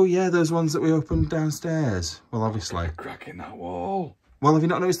 Oh yeah, those ones that we opened downstairs. Well, obviously. Crack in that wall. Well, have you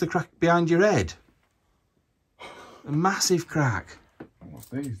not noticed the crack behind your head? A massive crack. What's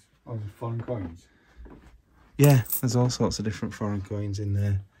these? Oh, there's foreign coins. Yeah, there's all sorts of different foreign coins in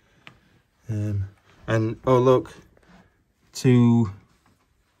there. And, oh look, to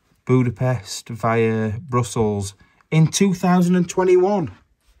Budapest via Brussels in 2021.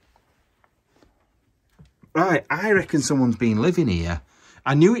 Right, I reckon someone's been living here.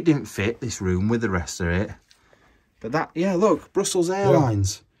 I knew it didn't fit, this room, with the rest of it. But that, yeah, look, Brussels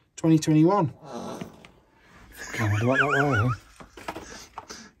Airlines, 2021. I wonder what that was.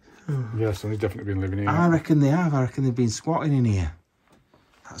 Yeah, someone's definitely been living here. I reckon they have. I reckon they've been squatting in here.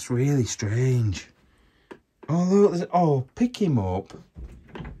 That's really strange. Oh, look, oh, pick him up.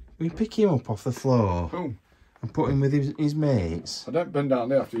 We pick him up off the floor. Boom. And put him with his mates. I don't bend down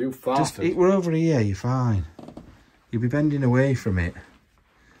there after you farted. Just, we're over here, you're fine. You'll be bending away from it.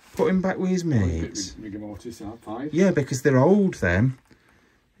 put him back with his mates? Rigor mortis outside. Yeah, because they're old, them.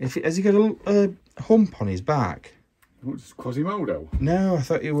 Has he got a hump on his back? What's Quasimodo? No, I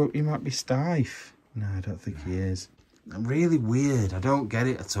thought he might be stiff. No, I don't think he is. Really weird. I don't get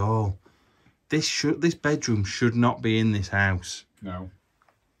it at all. This bedroom should not be in this house. No.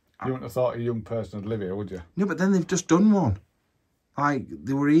 You wouldn't have thought a young person would live here, would you? No, but then they've just done one. Like,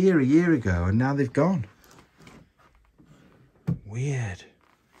 they were here a year ago and now they've gone. Weird.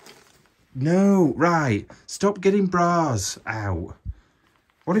 No, right. Stop getting bras out.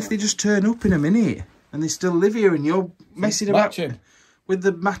 What if they just turn up in a minute and they still live here and you're messing about with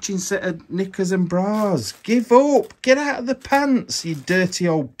the matching set of knickers and bras? Give up. Get out of the pants, you dirty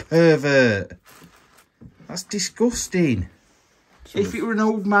old pervert. That's disgusting. If it were an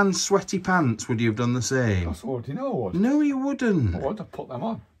old man's sweaty pants, would you have done the same? That's what you know. No, you wouldn't. I would have put them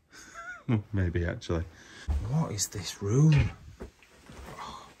on. Maybe, actually. What is this room?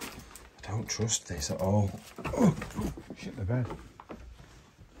 Oh, I don't trust this at all. Oh, shit the bed.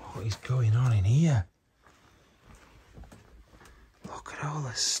 What is going on in here? Look at all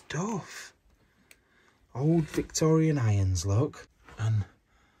the stuff. Old Victorian irons, look. And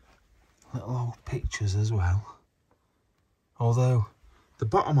little old pictures as well. Although the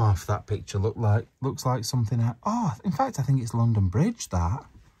bottom half of that picture looks like something out. Oh, in fact, I think it's London Bridge, that.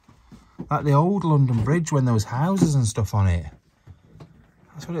 Like the old London Bridge when there was houses and stuff on it.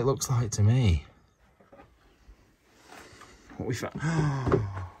 That's what it looks like to me. What we found?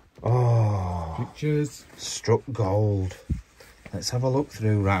 Oh, pictures. Struck gold. Let's have a look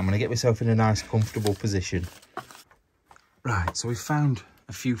through. Right, I'm going to get myself in a nice, comfortable position. Right, so we found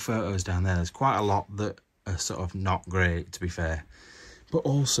a few photos down there. There's quite a lot that are sort of not great, to be fair. But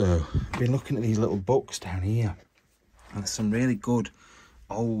also, I've been looking at these little books down here. And there's some really good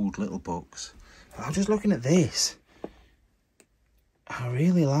old little books. But I'm just looking at this. I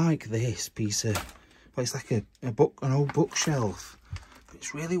really like this piece of... Well, it's like an old bookshelf. But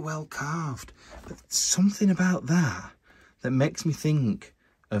it's really well carved. But something about that makes me think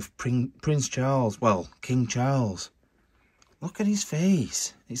of Prince Charles. Well, King Charles. Look at his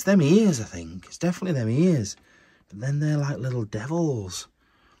face. It's them ears, I think. It's definitely them ears. But then they're like little devils.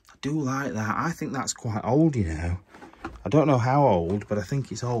 I do like that. I think that's quite old, you know. I don't know how old, but I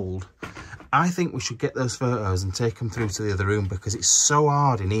think it's old. I think we should get those photos and take them through to the other room because it's so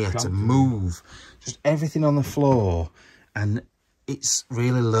hard in here to move. Just everything on the floor. And it's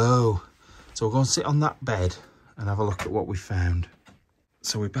really low. So we'll go and sit on that bed and have a look at what we found.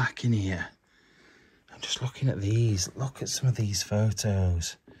 So we're back in here. Just looking at these, look at some of these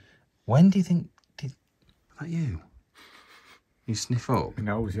photos. When do you think, was that you? You sniff up? He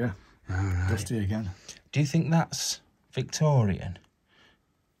knows, yeah. All right. Dusty again. Do you think that's Victorian?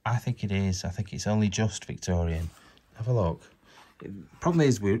 I think it is. I think it's only just Victorian. Have a look. The problem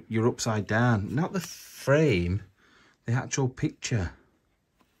is you're upside down. Not the frame, the actual picture.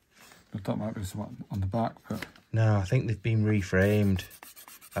 I thought might be something on the back, but... No, I think they've been reframed.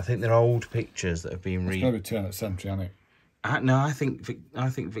 I think they're old pictures that have been It's maybe turn at century, hasn't it? No, I think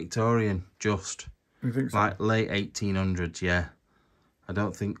Victorian, just. You think so? Like late 1800s, yeah. I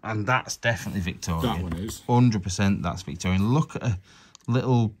don't think, and that's definitely Victorian. That one is. 100% that's Victorian. Look at a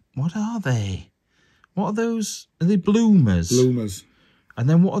little, what are they? What are those? Are they bloomers? Bloomers. And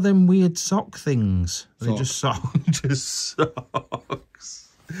then what are them weird sock things? Are they just Socks. just socks?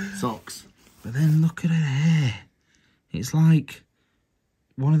 Socks. But then look at her hair. It's like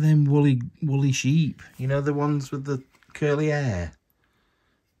one of them woolly sheep. You know, the ones with the curly hair?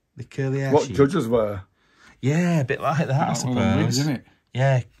 The curly hair What sheep. judges were? Yeah, a bit like that, I suppose. Wigs, isn't it?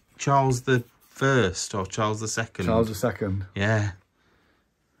 Yeah, Charles the First or Charles the Second. Charles the Second. Yeah.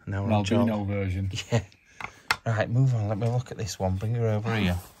 No, Albino version. Yeah. Right, move on. Let me look at this one. Bring her over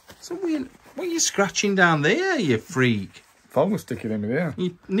here. So what are you scratching down there, you freak? Phone was sticking in me there.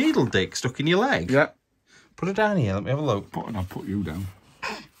 Your needle dick stuck in your leg? Yeah. Put her down here. Let me have a look. I'll put you down.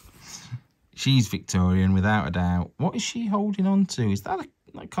 She's Victorian, without a doubt. What is she holding on to? Is that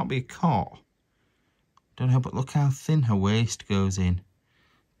that can't be a cot. Don't know, but look how thin her waist goes in.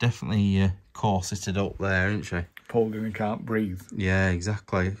 Definitely corseted up there, isn't she? Pulled in and can't breathe. Yeah,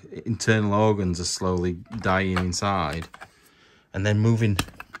 exactly. Internal organs are slowly dying inside. And then moving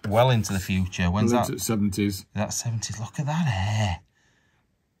well into the future. When's that? 70s. That's 70s. Look at that hair.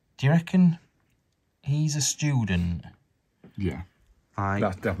 Do you reckon he's a student? Yeah.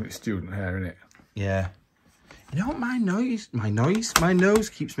 That's definitely student hair, isn't it? Yeah. You know what my nose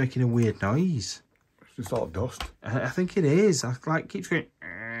keeps making a weird noise. It's just all dust. I think it is. Keeps going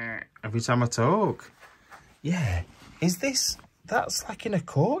every time I talk. Yeah. That's like in a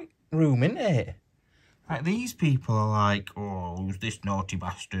courtroom, isn't it? Like, these people are like, oh, who's this naughty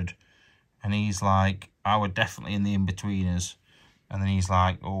bastard? And he's like, I would definitely in the in-betweeners. And then he's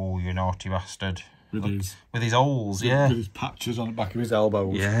like, oh, you naughty bastard. With his holes, yeah. With his patches on the back of his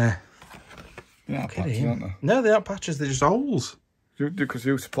elbows. Yeah. They aren't patches, aren't they? No, they aren't patches, they're just holes. Because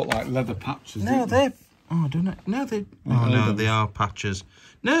you used to put like leather patches. No, they're... Oh, don't I? No, they... Oh, no, they are patches.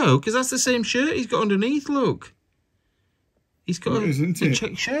 No, because that's the same shirt he's got underneath, look. He's got a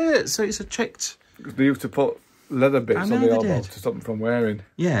checked shirt, so it's a checked... Because they used to put leather bits on the elbow to stop them from wearing.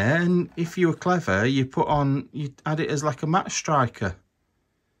 Yeah, and if you were clever, you add it as like a match striker.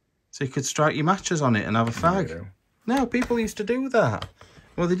 So you could strike your matches on it and have a fag. Yeah. No, people used to do that.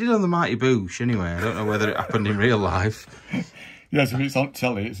 Well, they did on the Mighty Boosh anyway. I don't know whether it happened in real life. Yes, if it's on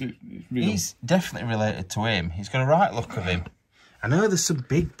telly, it's real. He's definitely related to him. He's got a right look of him. I know there's some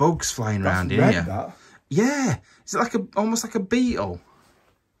big bugs flying around in here. That. Yeah, is it like almost like a beetle?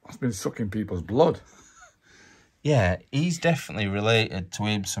 That's been sucking people's blood. Yeah, he's definitely related to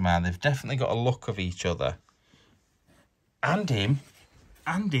him somehow. They've definitely got a look of each other. And him.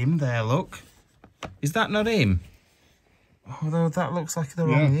 And him there, look. Is that not him? Although that looks like the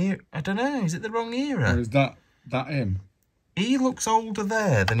wrong era. I don't know, is it the wrong era? Or is that him? He looks older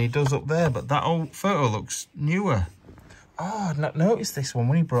there than he does up there, but that old photo looks newer. Oh, I'd not noticed this one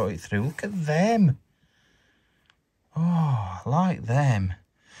when he brought it through. Look at them. Oh, I like them.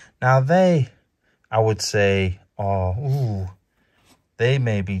 Now they, I would say, they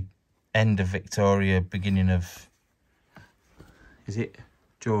may be end of Victoria, beginning of, is it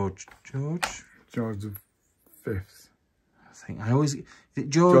George the 5th. I think I always, is it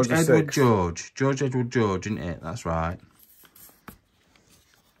George Edward 6th. George Edward George, isn't it? That's right.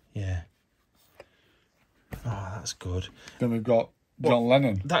 Yeah. Oh, that's good. Then we've got John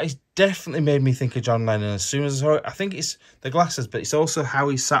Lennon. That has definitely made me think of John Lennon as soon as I saw it. I think it's the glasses, but it's also how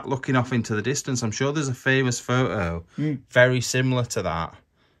he sat looking off into the distance. I'm sure there's a famous photo very similar to that.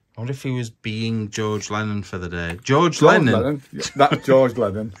 I wonder if he was being George Lennon for the day. George Lennon. Yeah, that's George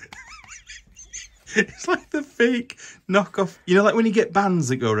Lennon. It's like the fake knockoff. You know, like when you get bands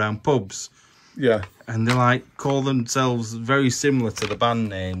that go around pubs. Yeah. And they like call themselves very similar to the band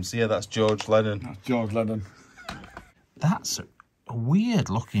names. Yeah, that's George Lennon. That's George Lennon. That's a weird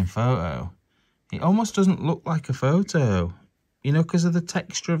looking photo. It almost doesn't look like a photo. You know, because of the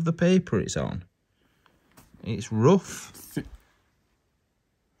texture of the paper it's on. It's rough.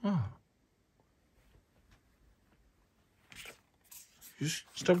 Oh. Just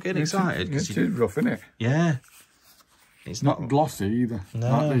stop getting excited. It's rough, isn't it? Yeah. It's not glossy either.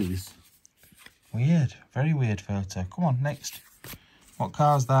 No. Like these. Weird. Very weird photo. Come on, next. What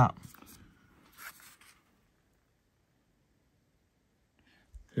car's that?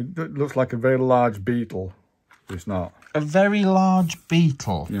 It looks like a very large beetle. It's not. A very large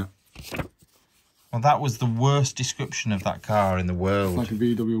beetle? Yeah. Well, that was the worst description of that car in the world. It's like a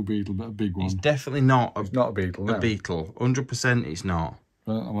VW Beetle, but a big one. It's definitely not. It's not a Beetle, no. A Beetle. 100% it's not.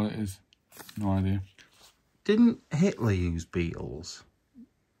 I don't know what it is. No idea. Didn't Hitler use beetles?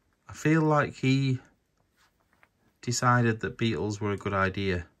 I feel like he decided that beetles were a good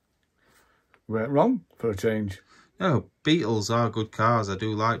idea. Went wrong for a change. No, beetles are good cars. I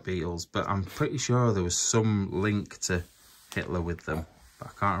do like beetles, but I'm pretty sure there was some link to Hitler with them. But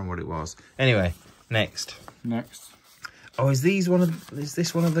I can't remember what it was. Anyway, next. Oh, is this one of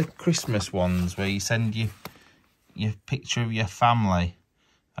the Christmas ones where you send your picture of your family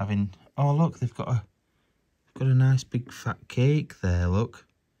having? Oh, look, they've got a nice big fat cake there. Look,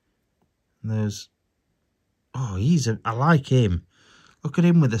 and there's. Oh, I like him. Look at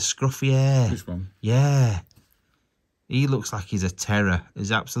him with the scruffy hair. This one. Yeah, he looks like he's a terror.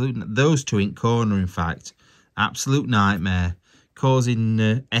 He's absolute. Those two in corner, in fact, absolute nightmare,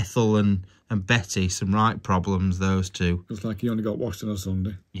 causing Ethel and Betty some right problems. Those two. Looks like he only got washed on a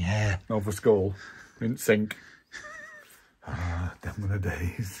Sunday. Yeah. Over school, in sink. Ah, them were the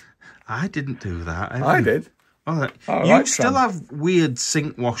days. I didn't do that. I did. Oh, you still have weird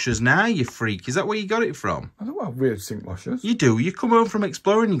sink washers now, you freak. Is that where you got it from? I don't have weird sink washers. You do. You come home from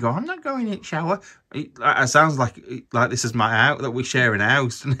exploring, you go, I'm not going in the shower. It sounds like this is my house, that we share an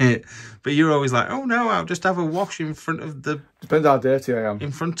house, doesn't it? But you're always like, oh no, I'll just have a wash in front of the... Depends how dirty I am.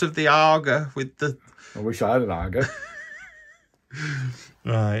 In front of the Arga with the... I wish I had an Arga.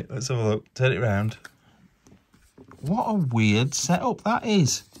 Right, let's have a look. Turn it round. What a weird setup that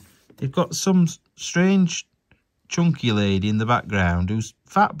is. You've got some strange chunky lady in the background who's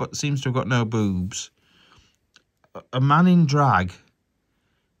fat but seems to have got no boobs. A man in drag.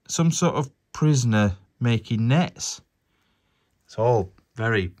 Some sort of prisoner making nets. It's all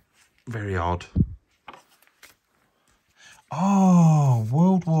very, very odd. Oh,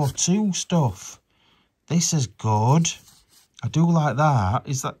 World War II stuff. This is good. I do like that.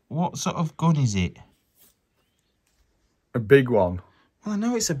 Is that... What sort of gun is it? A big one. Well, I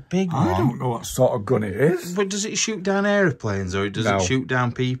know it's a big one. I don't know what sort of gun it is. But does it shoot down aeroplanes or does it shoot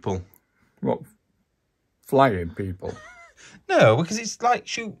down people? What? Flying people? No, because it's like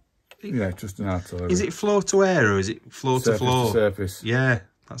shoot... Yeah, just an artillery. Is it floor to air or is it floor to floor? Surface to surface. Yeah,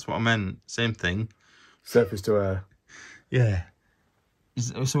 that's what I meant. Same thing. Surface to air. Yeah.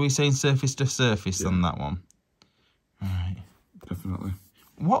 So we're saying surface to surface on that one? Right. Definitely.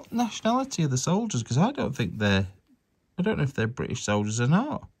 What nationality are the soldiers? Because I don't think they're... I don't know if they're British soldiers or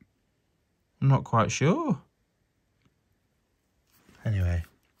not. I'm not quite sure. Anyway.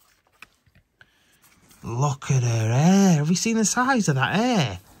 Look at her hair. Have you seen the size of that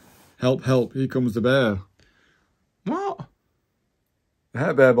hair? Help, help. Here comes the bear. What? The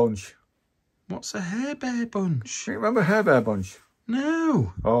Hair Bear Bunch. What's a hair bear bunch? Do you remember Hair Bear Bunch?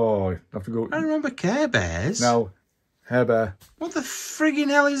 No. Oh, you have to go... I remember Care Bears. No. Hair Bear. What the friggin'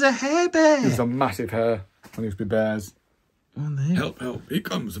 hell is a hair bear? It's a massive hair. When used to be bears. Oh, there. Help, help. Here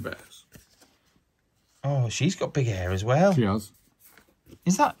comes the bears. Oh, she's got big hair as well. She has.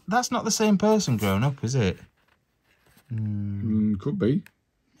 Is that... That's not the same person grown up, is it? Could be.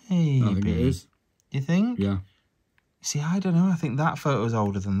 Maybe. I think it is. You think? Yeah. See, I don't know. I think that photo's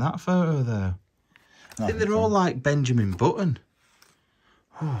older than that photo, though. I think they're all like Benjamin Button.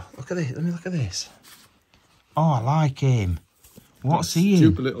 Oh, look at this. Let me look at this. Oh, I like him. What's he in?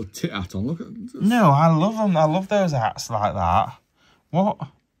 Stupid little tit hat on. Look at this. No, I love them. I love those hats like that. What?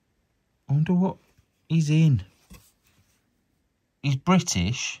 I wonder what he's in. He's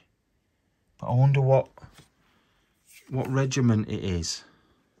British, but I wonder what regiment it is.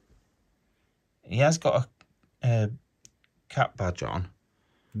 He has got a cap badge on.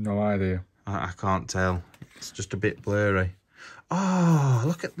 No idea. I can't tell. It's just a bit blurry. Oh,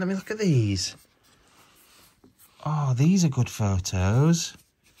 let me look at these. Oh, these are good photos.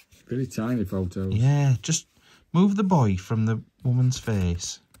 Really tiny photos. Yeah, just move the boy from the woman's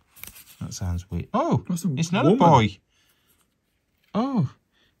face. That sounds weird. Oh, it's not a boy. Oh,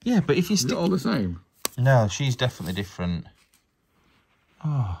 yeah, but if you stick... Is it all the same? No, she's definitely different.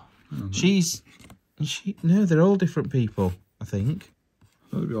 Oh, no, they're all different people, I think. I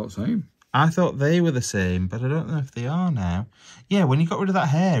thought they'd be all the same. I thought they were the same, but I don't know if they are now. Yeah, when you got rid of that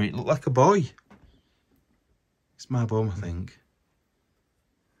hair, it looked like a boy. It's my bum, I think.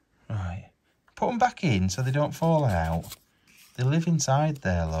 Right. Put them back in so they don't fall out. They live inside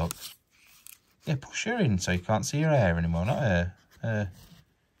there, look. Yeah, push her in so you can't see her hair anymore, not her. No,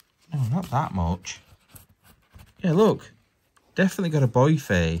 not that much. Yeah, look. Definitely got a boy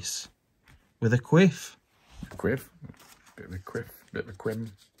face. With a quiff. Quiff? Bit of a quiff. Bit of a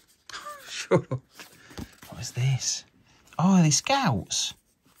quim. Shut up. What is this? Oh, are they scouts?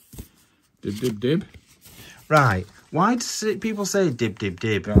 Dib, dib, dib. Right. Why do people say dib, dib,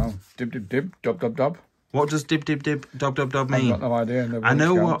 dib? No. Dib, dib, dib. Dob, dob, dob. What does dib, dib, dib, dob, dob, dob mean? I've got no idea. I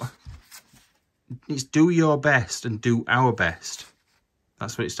know what... It's do your best and do our best.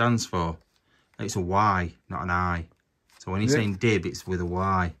 That's what it stands for. It's a Y, not an I. So when you're saying dib, it's with a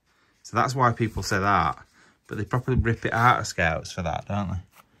Y. So that's why people say that. But they probably rip it out of scouts for that, don't they?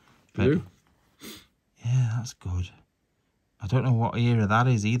 But, yeah, that's good. I don't know what era that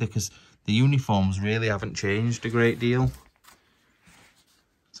is either, because the uniforms really haven't changed a great deal.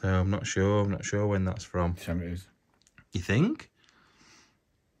 So I'm not sure. I'm not sure when that's from. 70s. You think?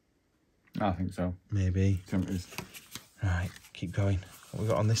 I think so. Maybe. 70s. Right, keep going. What we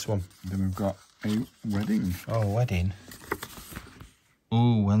got on this one? Then we've got a wedding. Oh, wedding.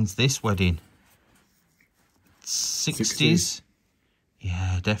 Oh, when's this wedding? 60s?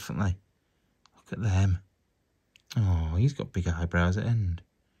 Yeah, definitely. Look at them. Oh, he's got big eyebrows at the end.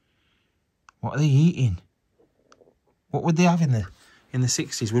 What are they eating? What would they have in the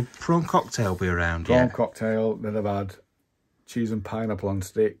 60s? Would prawn cocktail be around? Prawn cocktail, then they've had cheese and pineapple on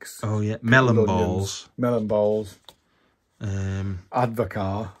sticks. Oh yeah, melon balls. Melon balls.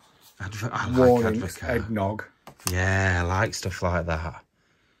 Advocar. I like Warnings, Advocar. eggnog. Yeah, I like stuff like that.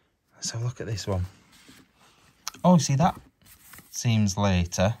 Let's have a look at this one. Oh, see, that seems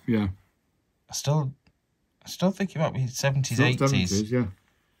later. Yeah. I still think it might be 70s, 80s. 70s, yeah.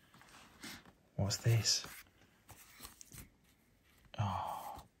 What's this?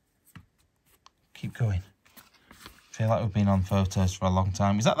 Oh. Keep going. I feel like we've been on photos for a long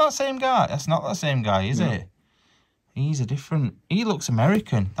time. Is that same guy? That's not that same guy, is it? He's a different... He looks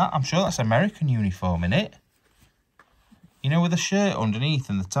American. I'm sure that's American uniform, innit? You know, with the shirt underneath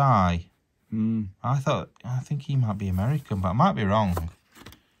and the tie. I think he might be American, but I might be wrong.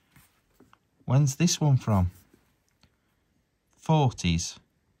 When's this one from? 40s?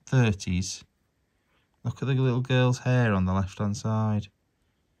 30s? Look at the little girl's hair on the left-hand side.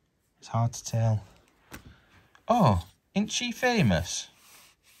 It's hard to tell. Oh, isn't she famous?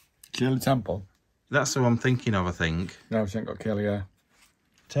 Shirley Temple? That's who I'm thinking of, I think. No, she ain't got curly hair.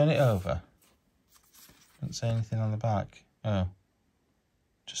 Turn it over. Doesn't say anything on the back. Oh.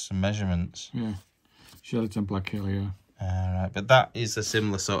 Just some measurements. Yeah. Shirley Temple had curly hair. Alright, but that is a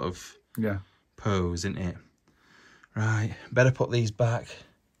similar sort of pose, isn't it? Right, better put these back.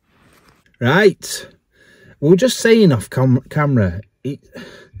 Right. We were just saying off camera,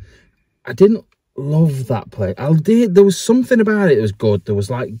 I didn't love that play. There was something about it that was good. There was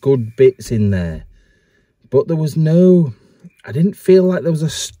like good bits in there. But there was I didn't feel like there was a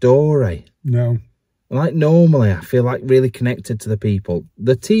story. No. Like normally, I feel like really connected to the people.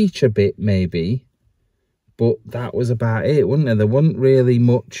 The teacher bit, maybe. But that was about it, wasn't there? There wasn't really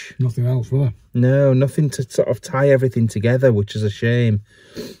much. Nothing else, was there? No, nothing to sort of tie everything together, which is a shame.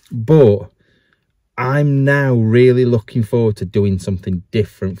 But I'm now really looking forward to doing something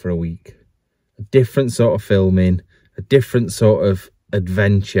different for a week. A different sort of filming, a different sort of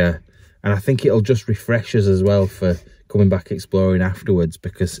adventure. And I think it'll just refresh us as well for coming back exploring afterwards,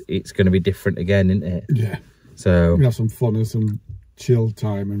 because it's going to be different again, isn't it? Yeah. So we have some fun and some chill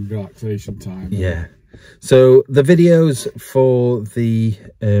time and relaxation time. Yeah. So the videos for the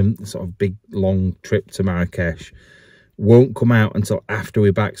sort of big long trip to Marrakesh won't come out until after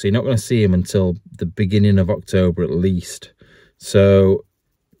we're back. So you're not going to see them until the beginning of October at least. So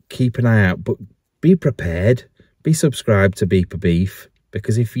keep an eye out, but be prepared. Be subscribed to Beeper Beef,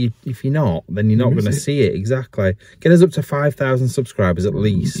 because if you're not, then you're not going to see it. Exactly. Get us up to 5,000 subscribers at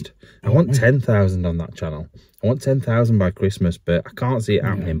least. I want 10,000 on that channel. I want 10,000 by Christmas, but I can't see it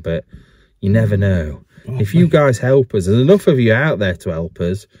happening. But you never know. If you guys help us, there's enough of you out there to help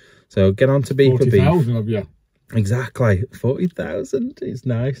us. So get on to Beeper Beef. 40,000 of you. Exactly. 40,000. It's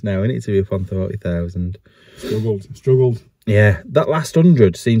nice now, isn't it, to be up on 40,000. Struggled. Yeah, that last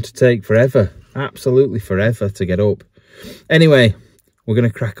 100 seemed to take forever. Absolutely forever to get up. Anyway, we're going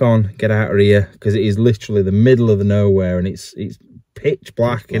to crack on, get out of here, because it is literally the middle of the nowhere and it's pitch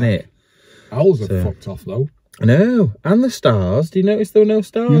black, isn't it? Owls are fucked off, though. I know. And the stars. Do you notice there were no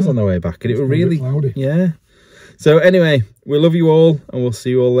stars on the way back? And it was really cloudy. Yeah. So anyway, we love you all and we'll see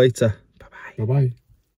you all later. Bye-bye. Bye-bye.